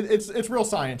 it's real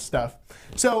science stuff.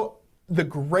 So the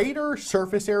greater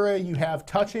surface area you have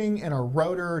touching in a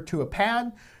rotor to a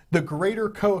pad, the greater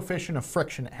coefficient of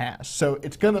friction it has. So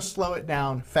it's going to slow it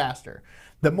down faster.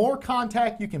 The more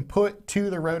contact you can put to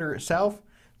the rotor itself,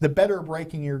 the better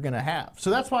braking you're going to have. So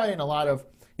that's why in a lot of,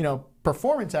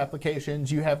 performance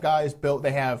applications, you have guys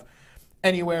they have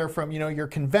anywhere from, your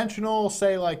conventional,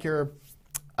 say like your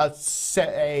a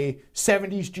 70s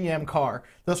GM car.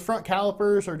 Those front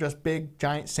calipers are just big,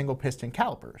 giant single piston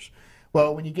calipers.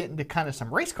 Well, when you get into kind of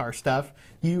some race car stuff,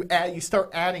 you start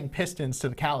adding pistons to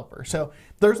the caliper. So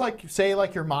there's say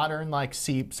your modern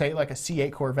say like a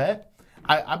C8 Corvette.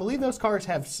 I believe those cars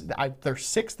have there's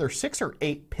six or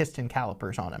eight piston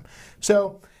calipers on them.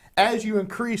 So as you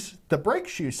increase the brake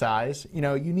shoe size, you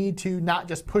need to not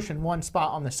just push in one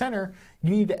spot on the center.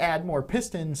 You need to add more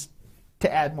pistons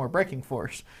to add more braking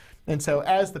force. And so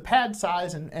as the pad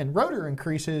size and rotor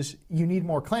increases, you need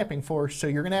more clamping force. So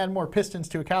you're going to add more pistons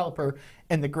to a caliper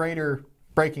and the greater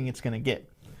braking it's going to get.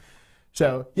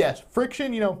 So yes,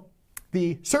 friction,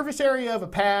 the surface area of a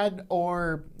pad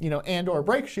or, or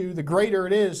brake shoe, the greater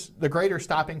it is, the greater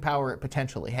stopping power it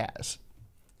potentially has.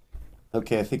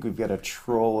 Okay, I think we've got a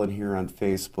troll in here on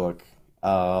Facebook.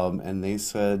 And they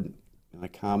said in a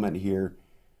comment here,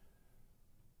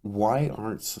 why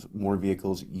aren't more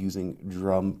vehicles using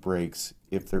drum brakes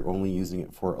if they're only using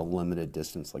it for a limited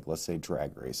distance, like let's say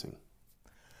drag racing?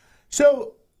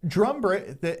 So drum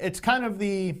brake, it's kind of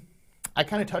I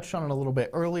kind of touched on it a little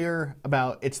bit earlier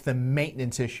about it's the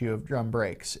maintenance issue of drum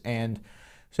brakes. And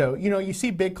so, you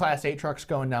see big Class 8 trucks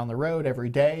going down the road every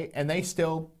day and they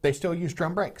still use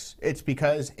drum brakes. It's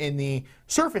because in the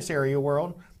surface area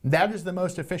world, that is the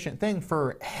most efficient thing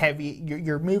for heavy.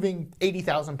 You're moving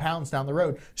 80,000 pounds down the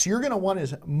road. So you're going to want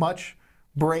as much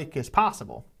brake as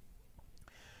possible.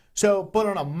 So, but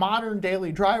on a modern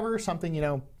daily driver,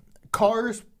 something,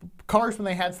 cars when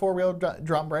they had four-wheel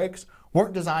drum brakes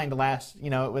weren't designed to last,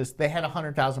 they had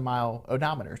 100,000 mile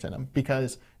odometers in them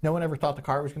because no one ever thought the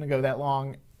car was going to go that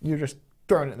long. You're just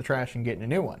throwing it in the trash and getting a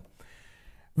new one.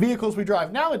 Vehicles we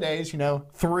drive nowadays,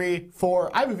 3,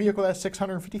 4, I have a vehicle that has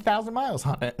 650,000 miles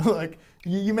on it. Like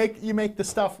you make the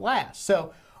stuff last.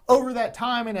 So over that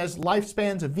time and as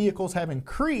lifespans of vehicles have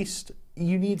increased,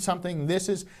 you need something.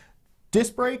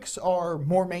 Disc brakes are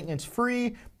more maintenance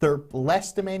free. They're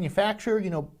less to manufacture.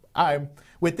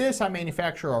 With this, I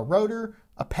manufacture a rotor,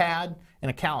 a pad, and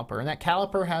a caliper. And that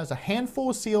caliper has a handful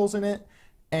of seals in it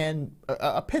and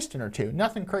a piston or two.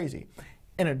 Nothing crazy.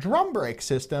 In a drum brake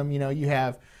system, you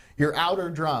have your outer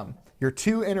drum, your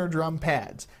 2 inner drum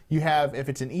pads. You have, if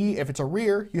it's a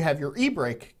rear, you have your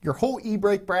e-brake, your whole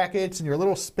e-brake brackets and your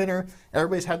little spinner.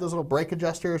 Everybody's had those little brake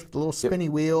adjusters with the little spinny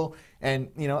wheel. And,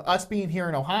 us being here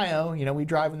in Ohio, we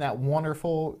drive in that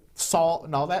wonderful salt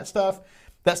and all that stuff.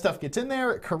 That stuff gets in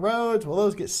there, it corrodes. Well,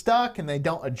 those get stuck and they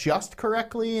don't adjust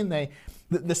correctly. And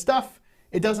the stuff,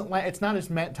 it's not as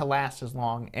meant to last as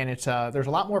long. And there's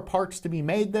a lot more parts to be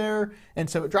made there. And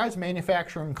so it drives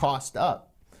manufacturing cost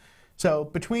up. So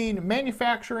between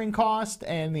manufacturing cost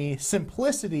and the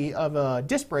simplicity of a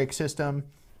disc brake system,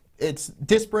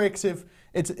 disc brakes,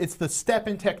 it's the step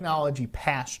in technology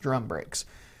past drum brakes.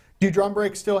 Do drum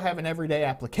brakes still have an everyday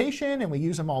application and we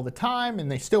use them all the time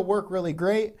and they still work really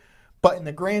great? But in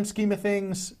the grand scheme of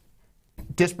things,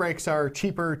 disc brakes are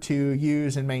cheaper to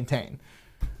use and maintain.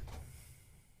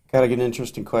 Got an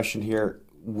interesting question here.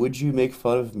 Would you make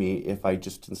fun of me if I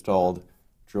just installed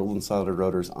drilled and soldered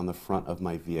rotors on the front of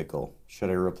my vehicle?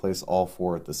 Should I replace all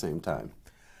 4 at the same time?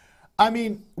 I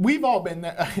mean, we've all been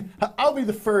there. I'll be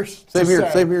the first. Same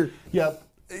here. Yep.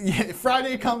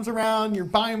 Friday comes around, you're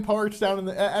buying parts down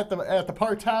at the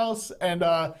parts house, and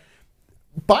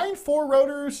buying 4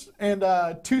 rotors and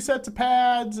 2 sets of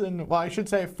pads, and well, I should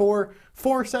say four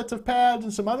sets of pads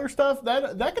and some other stuff,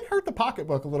 that can hurt the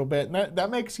pocketbook a little bit, and that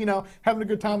makes, you know, having a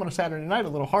good time on a Saturday night a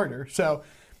little harder. So,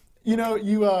 you know,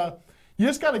 you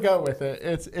just got to go with it.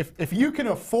 It's if you can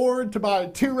afford to buy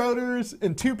 2 rotors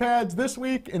and 2 pads this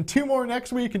week and 2 more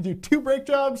next week and do 2 brake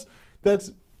jobs,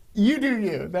 that's you do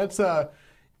you. That's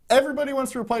everybody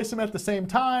wants to replace them at the same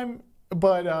time.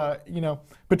 But, you know,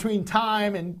 between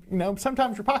time and, you know,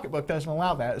 sometimes your pocketbook doesn't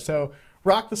allow that. So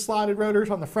rock the slotted rotors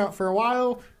on the front for a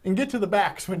while and get to the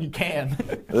backs when you can.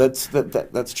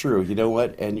 That's true. You know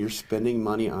what? And you're spending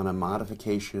money on a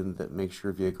modification that makes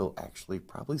your vehicle actually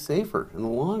probably safer in the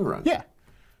long run. Yeah.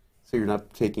 So you're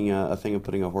not taking a thing and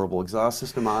putting a horrible exhaust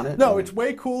system on it? No, it's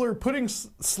way cooler. Putting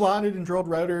slotted and drilled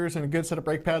rotors and a good set of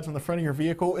brake pads on the front of your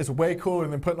vehicle is way cooler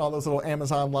than putting all those little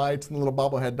Amazon lights and the little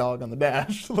bobblehead dog on the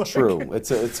dash. True.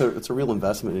 It's a real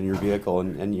investment in your vehicle,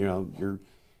 and you know,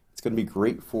 it's going to be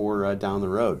great for down the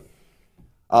road.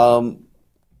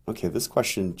 Okay, this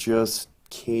question just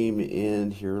came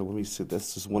in here. Let me see.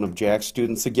 This is one of Jack's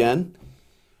students again.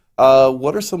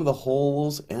 What are some of the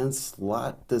holes and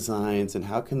slot designs, and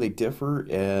how can they differ,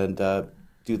 and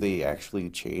do they actually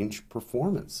change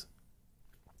performance?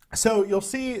 So you'll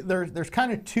see there's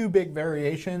kind of 2 big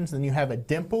variations. Then you have a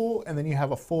dimple, and then you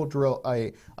have a full drill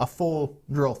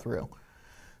drill through.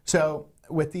 So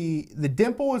with the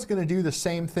dimple is going to do the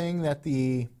same thing that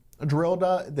the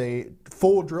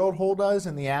full drilled hole does,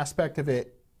 in the aspect of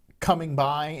it coming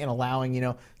by and allowing, you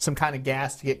know, some kind of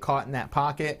gas to get caught in that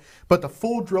pocket. But the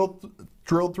full drilled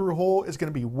through hole is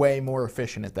going to be way more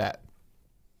efficient at that.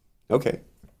 Okay.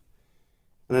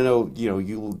 And I know, you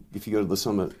know, if you go to the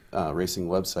Summit Racing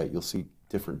website, you'll see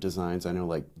different designs. I know,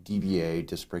 like DBA,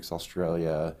 Disc Brakes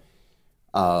Australia,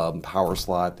 Power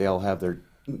Slot, they all have their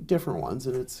different ones,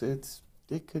 and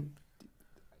it could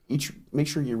make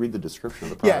sure you read the description of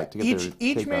the product. Yeah,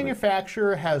 each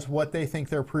manufacturer has what they think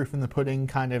their proof in the pudding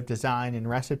kind of design and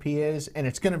recipe is, and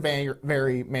it's going to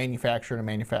vary manufacturer to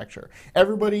manufacturer.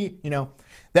 Everybody, you know,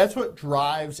 that's what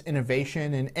drives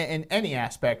innovation in any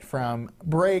aspect, from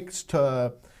brakes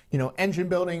to, you know, engine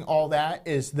building. All that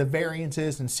is the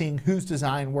variances and seeing whose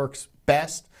design works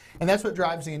best, and that's what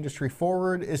drives the industry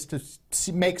forward, is to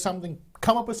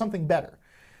come up with something better.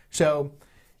 So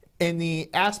in the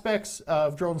aspects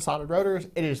of drilled and slotted rotors,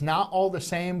 it is not all the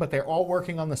same, but they're all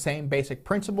working on the same basic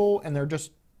principle, and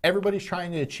everybody's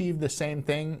trying to achieve the same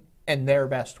thing in their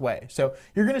best way. So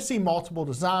you're going to see multiple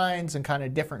designs and kind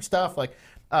of different stuff. Like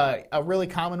a really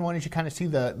common one is you kind of see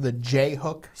the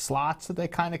J-hook slots that they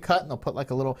kind of cut, and they'll put like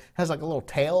has like a little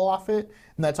tail off it,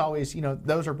 and that's always, you know,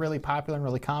 those are really popular and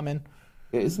really common.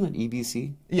 Isn't it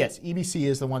EBC? Yes, EBC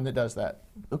is the one that does that.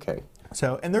 Okay.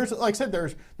 So, and there's, like I said,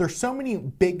 there's so many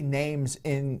big names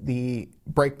in the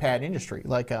brake pad industry.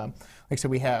 Like I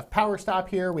said, we have Power Stop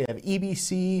here, we have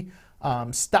EBC,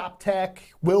 StopTech,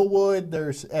 Willwood.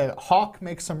 There's Hawk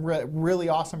makes some really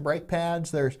awesome brake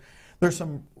pads. There's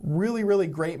some really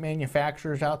great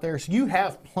manufacturers out there. So you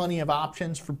have plenty of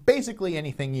options for basically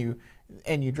anything you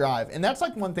drive. And that's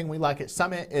like one thing we like at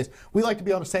Summit, is we like to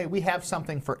be able to say we have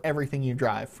something for everything you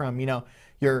drive, from, you know,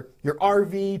 your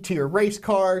RV to your race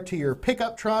car to your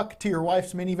pickup truck to your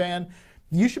wife's minivan.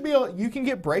 You can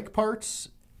get brake parts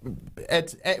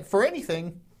for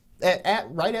anything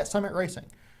right at Summit Racing.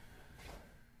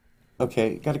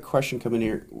 Okay, got a question coming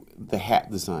here. The hat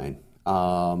design.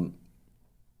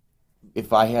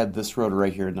 If I had this rotor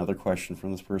right here, another question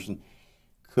from this person,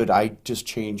 could I just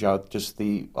change out just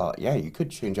the, yeah, you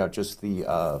could change out just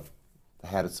the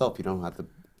hat itself. You don't have to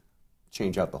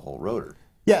change out the whole rotor.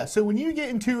 Yeah, so when you get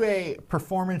into a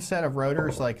performance set of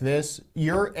rotors like this,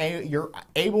 you're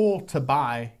able to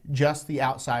buy just the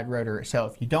outside rotor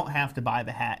itself. You don't have to buy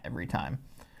the hat every time.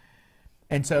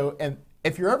 And so, and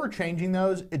if you're ever changing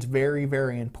those, it's very,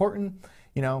 very important.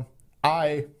 You know,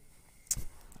 I'll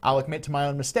admit to my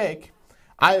own mistake.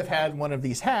 I have had one of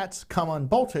these hats come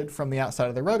unbolted from the outside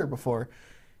of the rotor before,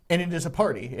 and it is a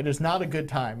party. It is not a good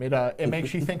time. It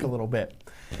makes you think a little bit.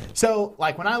 So,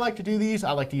 like, when I like to do these,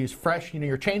 I like to use fresh, you know,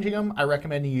 you're changing them, I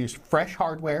recommend you use fresh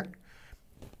hardware,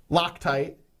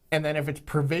 Loctite, and then if it's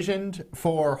provisioned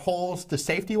for holes to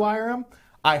safety wire them,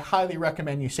 I highly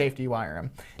recommend you safety wire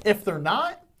them. If they're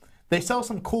not, they sell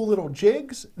some cool little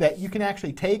jigs that you can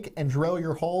actually take and drill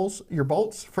your holes, your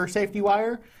bolts for safety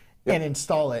wire, and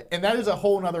install it. And that is a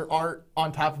whole nother art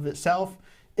on top of itself,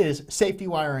 is safety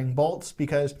wiring bolts,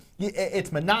 because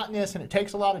it's monotonous and it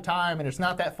takes a lot of time and it's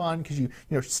not that fun, because you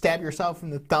stab yourself in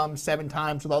the thumb 7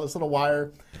 times with all this little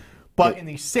wire. But in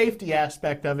the safety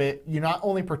aspect of it, you're not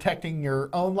only protecting your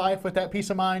own life with that peace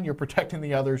of mind, you're protecting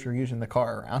the others you're using the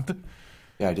car around.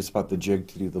 Yeah, just about the jig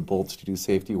to do the bolts to do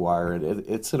safety wire. And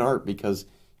it's an art because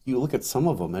you look at some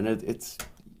of them and it's,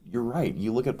 you're right.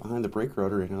 You look at behind the brake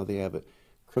rotor and how they have it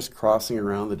crisscrossing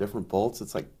around the different bolts.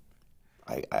 It's like,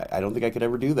 I don't think I could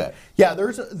ever do that. Yeah,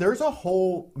 there's a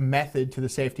whole method to the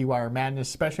safety wire madness,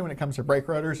 especially when it comes to brake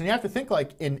rotors. And you have to think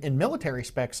like in military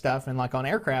spec stuff and like on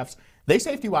aircrafts, they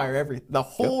safety wire every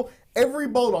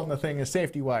bolt on the thing is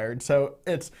safety wired. So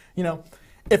it's, you know,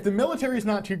 if the military's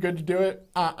not too good to do it,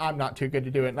 I'm not too good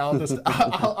to do it. And I'll just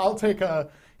I'll take a,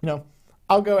 you know,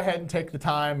 I'll go ahead and take the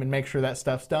time and make sure that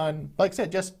stuff's done. Like I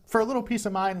said, just for a little peace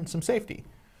of mind and some safety.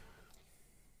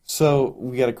 So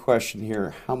we got a question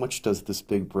here. How much does this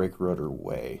big brake rotor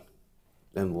weigh?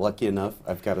 And lucky enough,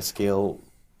 I've got a scale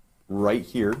right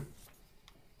here.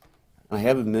 I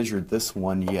haven't measured this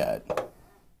one yet. Do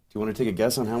you want to take a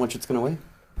guess on how much it's going to weigh?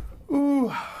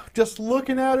 Ooh, just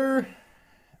looking at her,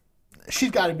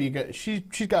 she's got to be a good. She's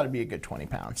got to be a good 20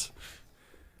 pounds.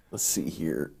 Let's see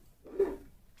here.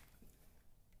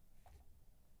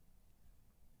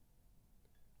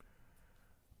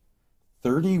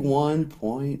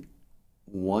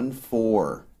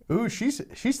 $31.14. Ooh,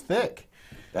 she's thick.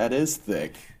 That is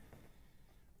thick.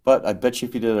 But I bet you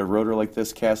if you did a rotor like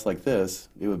this, cast like this,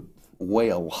 it would weigh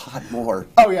a lot more.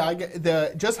 Oh yeah,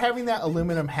 just having that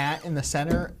aluminum hat in the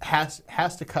center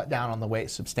has to cut down on the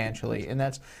weight substantially, and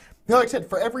that's, you know, like I said,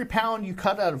 for every pound you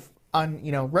cut out of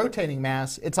rotating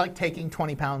mass, it's like taking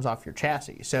 20 pounds off your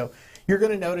chassis. So you're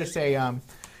going to notice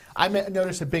I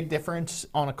noticed a big difference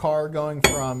on a car going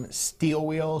from steel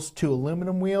wheels to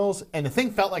aluminum wheels, and the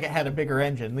thing felt like it had a bigger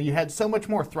engine. You had so much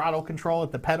more throttle control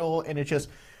at the pedal, and it just,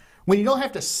 when you don't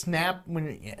have to snap,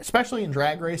 especially in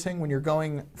drag racing, when you're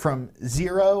going from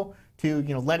 0 to,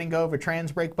 you know, letting go of a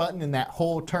trans brake button and that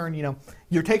whole turn, you know,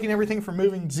 you're taking everything from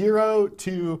moving 0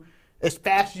 to as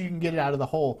fast as you can get it out of the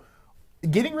hole.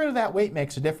 Getting rid of that weight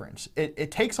makes a difference.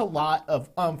 It takes a lot of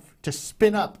oomph to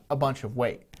spin up a bunch of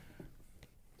weight.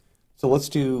 So let's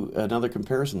do another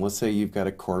comparison. Let's say you've got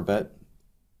a Corvette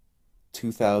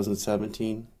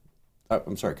 2017,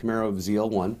 Camaro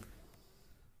ZL1,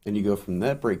 and you go from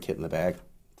that brake kit in the back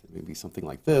to maybe something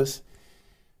like this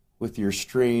with your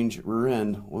strange rear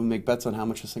end. We'll make bets on how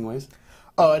much this thing weighs.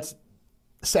 Oh, it's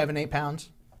 7-8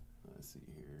 pounds. Let's see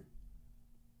here.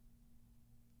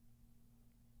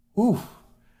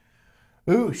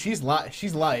 Ooh, she's light.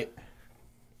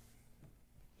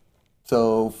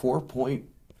 So 4.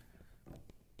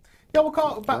 Yeah, we'll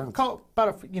call it about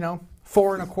a, you know,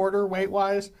 4 1/4 weight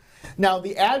wise. Now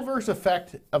the adverse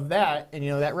effect of that, and you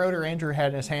know, that rotor Andrew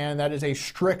had in his hand, that is a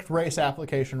strict race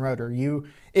application rotor.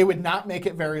 It would not make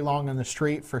it very long on the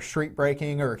street for street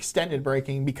braking or extended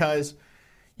braking because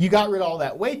you got rid of all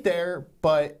that weight there,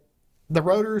 but the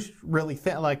rotor's really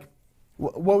thin. Like,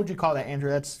 what would you call that, Andrew?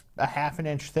 That's a 1/2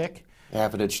 inch thick.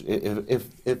 1/2 inch,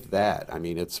 if that. I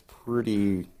mean, it's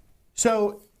pretty.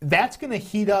 So that's going to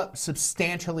heat up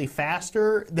substantially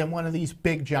faster than one of these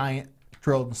big giant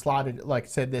drilled and slotted, like I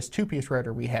said, this 2-piece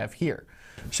rotor we have here.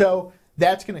 So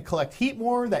that's going to collect heat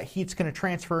more. That heat's going to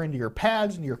transfer into your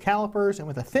pads, into your calipers, and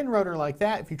with a thin rotor like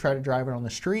that, if you try to drive it on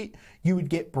the street, you would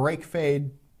get brake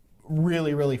fade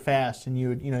really, really fast, and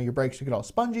your brakes would get all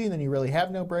spongy, and then you really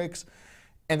have no brakes,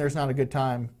 and there's not a good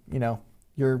time. You know,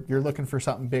 you're looking for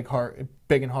something big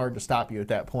and hard to stop you at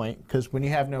that point, because when you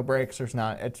have no brakes, it's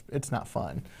not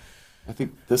fun. I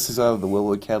think this is out of the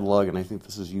Willwood catalog, and I think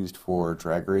this is used for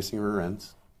drag racing rear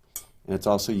ends, and it's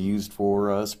also used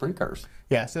for sprint cars.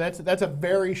 Yeah, so that's a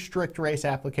very strict race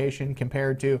application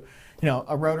compared to, you know,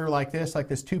 a rotor like this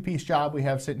 2-piece job we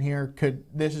have sitting here.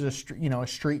 This is a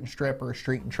street and strip or a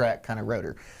street and track kind of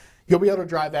rotor. You'll be able to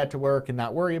drive that to work and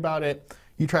not worry about it.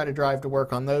 You try to drive to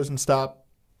work on those and stop,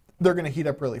 they're going to heat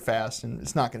up really fast, and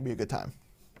it's not going to be a good time.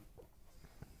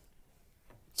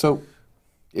 So,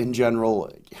 in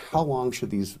general, how long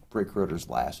should these brake rotors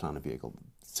last on a vehicle?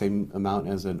 Same amount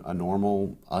as a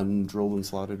normal undrilled and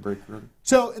slotted brake rotor?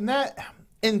 So,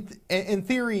 in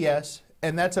theory, yes.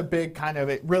 And that's a big kind of,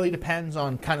 it really depends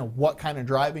on kind of what kind of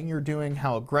driving you're doing,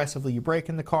 how aggressively you brake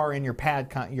in the car, and your pad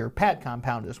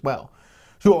compound as well.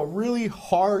 So a really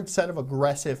hard set of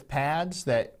aggressive pads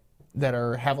that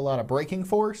have a lot of braking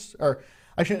force, or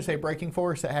I shouldn't say braking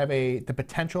force, that have the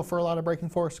potential for a lot of braking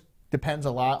force, depends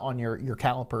a lot on your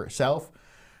caliper itself.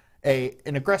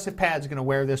 An aggressive pad is going to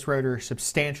wear this rotor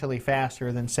substantially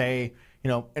faster than, say, you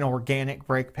know, an organic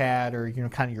brake pad or, you know,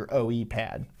 kind of your OE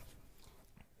pad.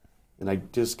 And I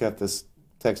just got this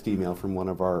text email from one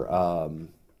of our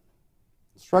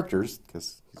instructors,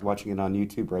 because he's watching it on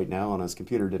YouTube right now on his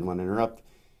computer, didn't want to interrupt.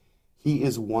 He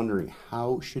is wondering,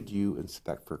 how should you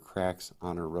inspect for cracks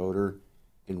on a rotor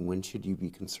and when should you be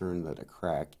concerned that a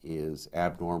crack is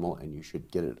abnormal and you should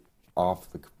get it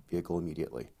off the vehicle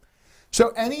immediately? So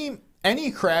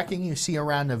any cracking you see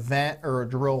around a vent or a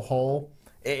drill hole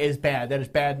is bad. That is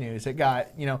bad news. It got,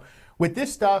 with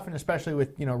this stuff, and especially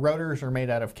with, rotors are made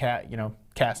out of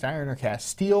cast iron or cast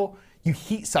steel, you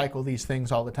heat cycle these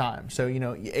things all the time. So,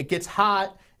 it gets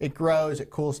hot, it grows,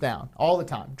 it cools down all the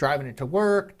time. Driving it to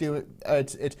work,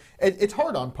 it's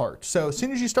hard on parts. So as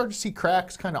soon as you start to see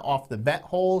cracks kind of off the vent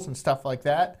holes and stuff like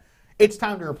that, it's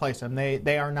time to replace them.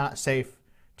 They are not safe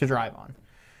to drive on.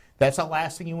 That's the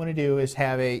last thing you want to do is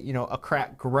have a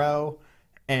crack grow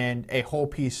and a whole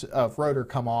piece of rotor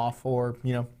come off, or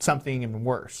something even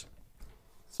worse.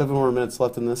 7 more minutes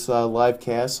left in this live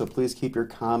cast, so please keep your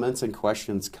comments and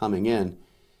questions coming in.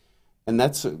 And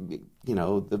that's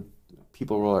the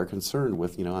people are concerned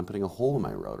with I'm putting a hole in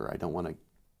my rotor. I don't want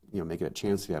to make it a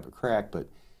chance to have a crack. But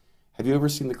have you ever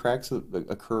seen the cracks that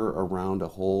occur around a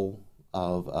hole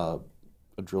of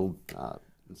a drilled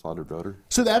and slotted rotor?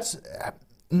 So that's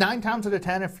 9 times out of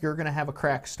 10, if you're going to have a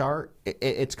crack start,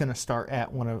 it's going to start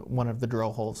at one of the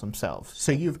drill holes themselves.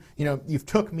 So you've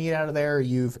took meat out of there,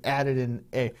 you've added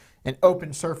an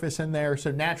open surface in there,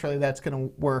 so naturally that's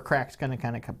where a crack's going to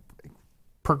kind of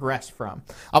progress from.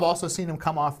 I've also seen them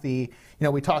come off we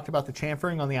talked about the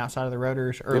chamfering on the outside of the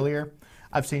rotors earlier. Yep.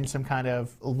 I've seen some kind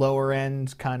of lower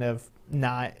end, kind of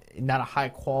not a high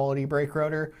quality brake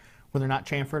rotor where they're not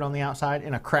chamfered on the outside,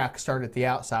 and a crack start at the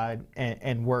outside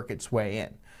and work its way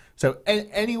in. So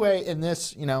anyway, in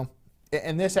this,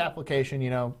 in this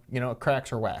application,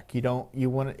 cracks are whack. You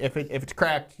want to, if it's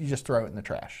cracked, you just throw it in the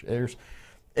trash.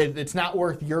 It's not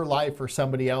worth your life or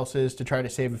somebody else's to try to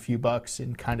save a few bucks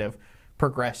and kind of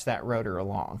progress that rotor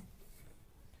along.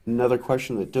 Another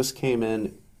question that just came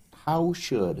in: how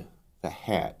should the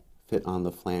hat fit on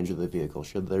the flange of the vehicle?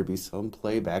 Should there be some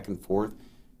play back and forth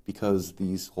because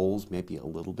these holes may be a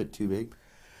little bit too big?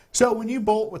 So when you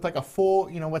bolt with like a full,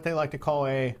 what they like to call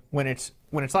when it's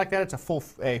like that, it's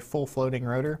a full floating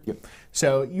rotor. Yep.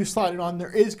 So you slide it on.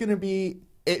 There is going to be,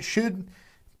 it should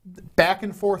back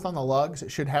and forth on the lugs.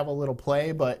 It should have a little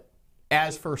play, but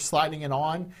as for sliding it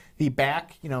on, the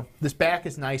back, this back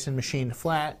is nice and machined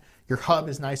flat. Your hub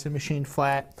is nice and machined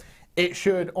flat. It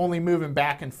should only move in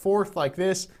back and forth like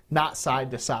this, not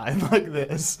side to side like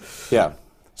this. Yeah.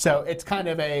 So it's kind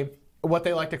of what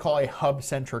they like to call a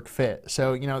hub-centric fit.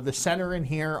 So, the center in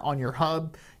here on your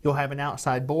hub, you'll have an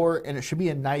outside bore, and it should be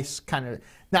a nice kind of,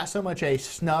 not so much a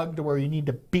snug to where you need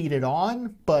to beat it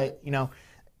on, but,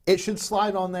 it should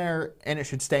slide on there and it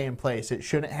should stay in place. It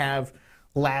shouldn't have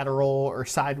lateral or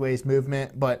sideways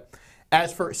movement, but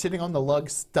as for sitting on the lug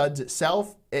studs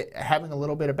itself, having a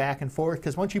little bit of back and forth,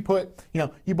 because once you put,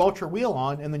 you bolt your wheel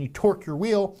on and then you torque your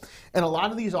wheel, and a lot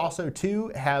of these also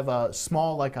too have a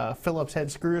small Phillips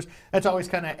head screws. That's always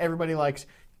kind of, everybody likes,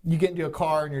 you get into a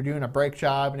car and you're doing a brake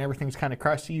job and everything's kind of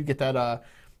crusty, you get that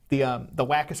the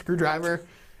whack-a screwdriver.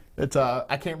 It's I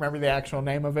can't remember the actual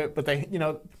name of it, but they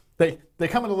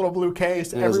come in a little blue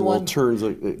case. It everyone turns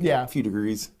a few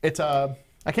degrees. It's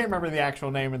I can't remember the actual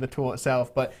name of the tool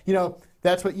itself, but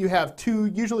that's what you have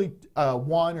usually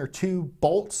 1 or 2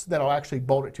 bolts that'll actually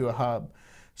bolt it to a hub.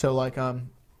 So and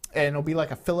it'll be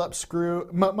like a Phillips screw.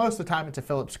 Most of the time it's a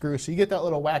Phillips screw. So you get that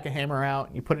little whack a hammer out,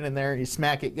 and you put it in there, you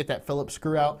smack it, get that Phillips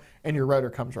screw out, and your rotor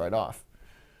comes right off.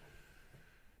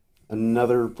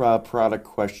 Another product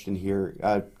question here.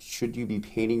 Should you be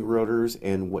painting rotors,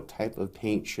 and what type of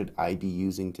paint should I be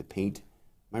using to paint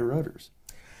my rotors?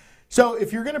 So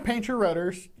if you're going to paint your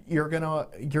rotors, you're going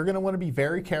to want to be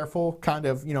very careful, kind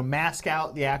of, mask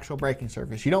out the actual braking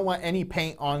surface. You don't want any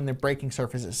paint on the braking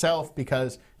surface itself,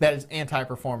 because that is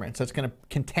anti-performance. That's going to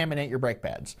contaminate your brake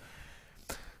pads.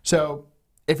 So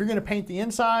if you're going to paint the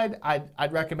inside,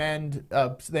 I'd recommend,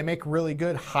 they make really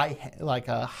good high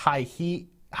heat,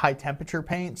 high temperature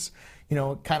paints.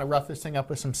 Kind of rough this thing up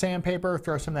with some sandpaper,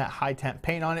 throw some of that high temp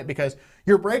paint on it, because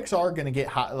your brakes are going to get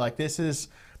hot. Like, this is,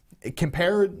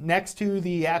 compared next to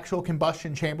the actual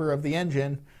combustion chamber of the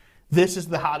engine, this is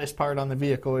the hottest part on the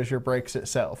vehicle, is your brakes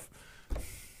itself.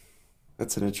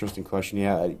 That's an interesting question.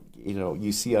 Yeah,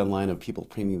 you see online of people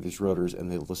painting these rotors, and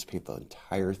they'll just paint the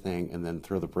entire thing and then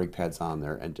throw the brake pads on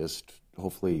there and just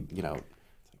hopefully,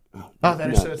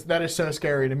 that is so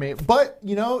scary to me. But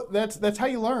that's how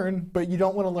you learn. But you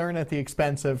don't want to learn at the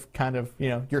expense of kind of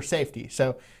your safety.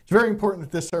 So it's very important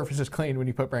that this surface is clean when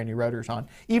you put brand new rotors on,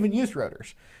 even used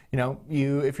rotors.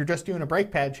 If you're just doing a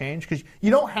brake pad change, because you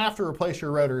don't have to replace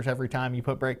your rotors every time you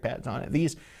put brake pads on it.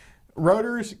 These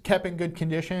rotors kept in good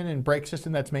condition and brake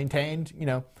system that's maintained,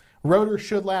 rotors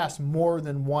should last more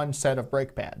than one set of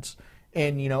brake pads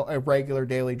in a regular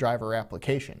daily driver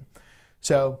application.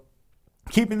 So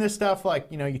keeping this stuff, like,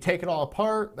 you take it all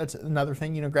apart. That's another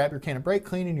thing. Grab your can of brake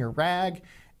clean and your rag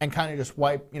and kind of just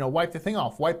wipe the thing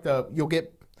off. You'll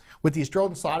get, with these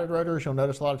drilled and slotted rotors, you'll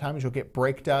notice a lot of times you'll get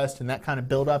brake dust and that kind of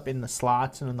build up in the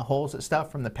slots and in the holes and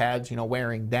stuff from the pads,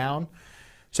 wearing down.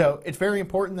 So it's very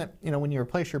important that, when you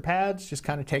replace your pads, just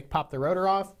kind of pop the rotor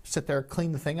off, sit there,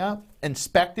 clean the thing up,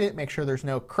 inspect it, make sure there's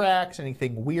no cracks,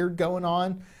 anything weird going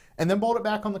on, and then bolt it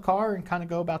back on the car and kind of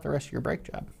go about the rest of your brake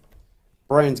job.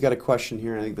 Brian's got a question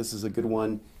here. I think this is a good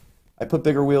one. I put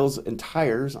bigger wheels and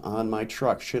tires on my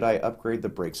truck. Should I upgrade the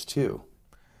brakes too?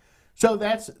 So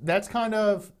that's kind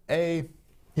of a,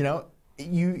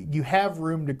 you have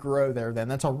room to grow there then.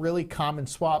 That's a really common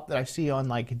swap that I see on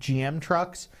like GM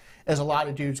trucks, as a lot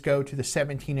of dudes go to the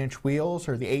 17-inch wheels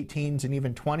or the 18s and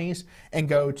even 20s and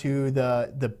go to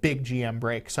the big GM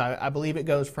brakes. So I believe it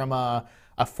goes from a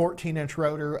 14-inch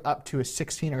rotor up to a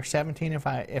 16 or 17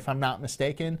 if I'm not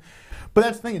mistaken. But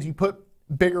that's the thing, is you put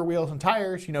bigger wheels and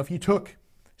tires, if you took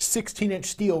 16-inch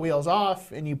steel wheels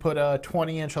off and you put a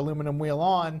 20-inch aluminum wheel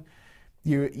on,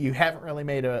 you haven't really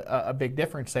made a big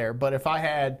difference there. But if I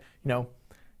had,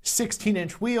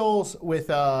 16-inch wheels with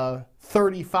a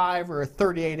 35 or a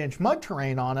 38-inch mud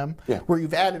terrain on them, where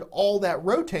you've added all that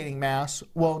rotating mass,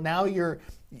 well, now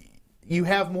you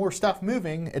have more stuff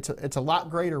moving. It's a lot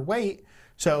greater weight.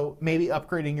 So maybe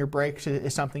upgrading your brakes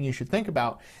is something you should think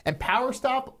about. And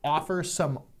PowerStop offers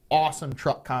some awesome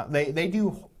truck they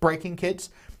do braking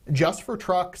kits just for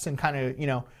trucks and kind of,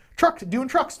 doing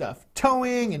truck stuff,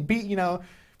 towing and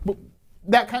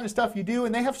that kind of stuff you do.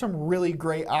 And they have some really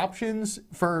great options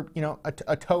for,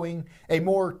 a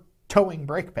more towing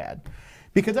brake pad.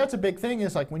 Because that's a big thing,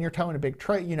 is like when you're towing a big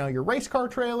your race car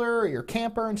trailer or your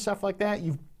camper and stuff like that,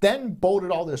 you've then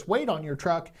bolted all this weight on your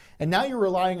truck, and now you're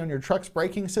relying on your truck's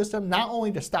braking system not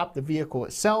only to stop the vehicle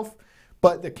itself,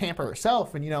 but the camper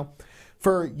itself. And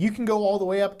you can go all the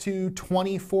way up to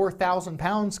 24,000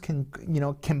 pounds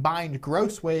combined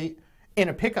gross weight in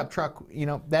a pickup truck.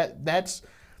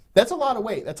 That's a lot of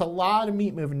weight. That's a lot of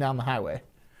meat moving down the highway.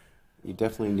 You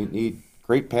definitely need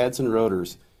great pads and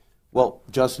rotors. Well,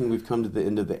 Justin, we've come to the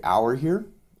end of the hour here.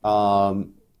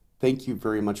 Thank you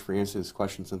very much for answering these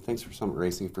questions, and thanks for Summit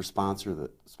Racing for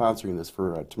sponsoring this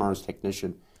for Tomorrow's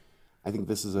Technician. I think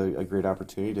this is a great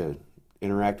opportunity to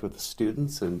interact with the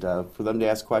students and for them to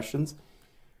ask questions.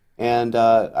 And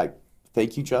I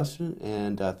thank you, Justin,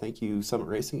 and thank you, Summit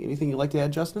Racing. Anything you'd like to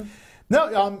add, Justin?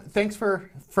 No, thanks for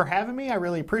having me. I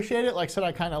really appreciate it. Like I said,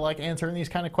 I kind of like answering these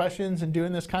kind of questions and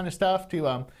doing this kind of stuff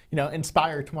to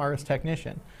inspire tomorrow's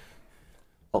technician.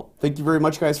 Well, thank you very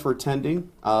much, guys, for attending.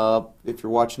 If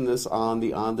you're watching this on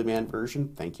the on-demand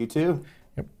version, thank you too.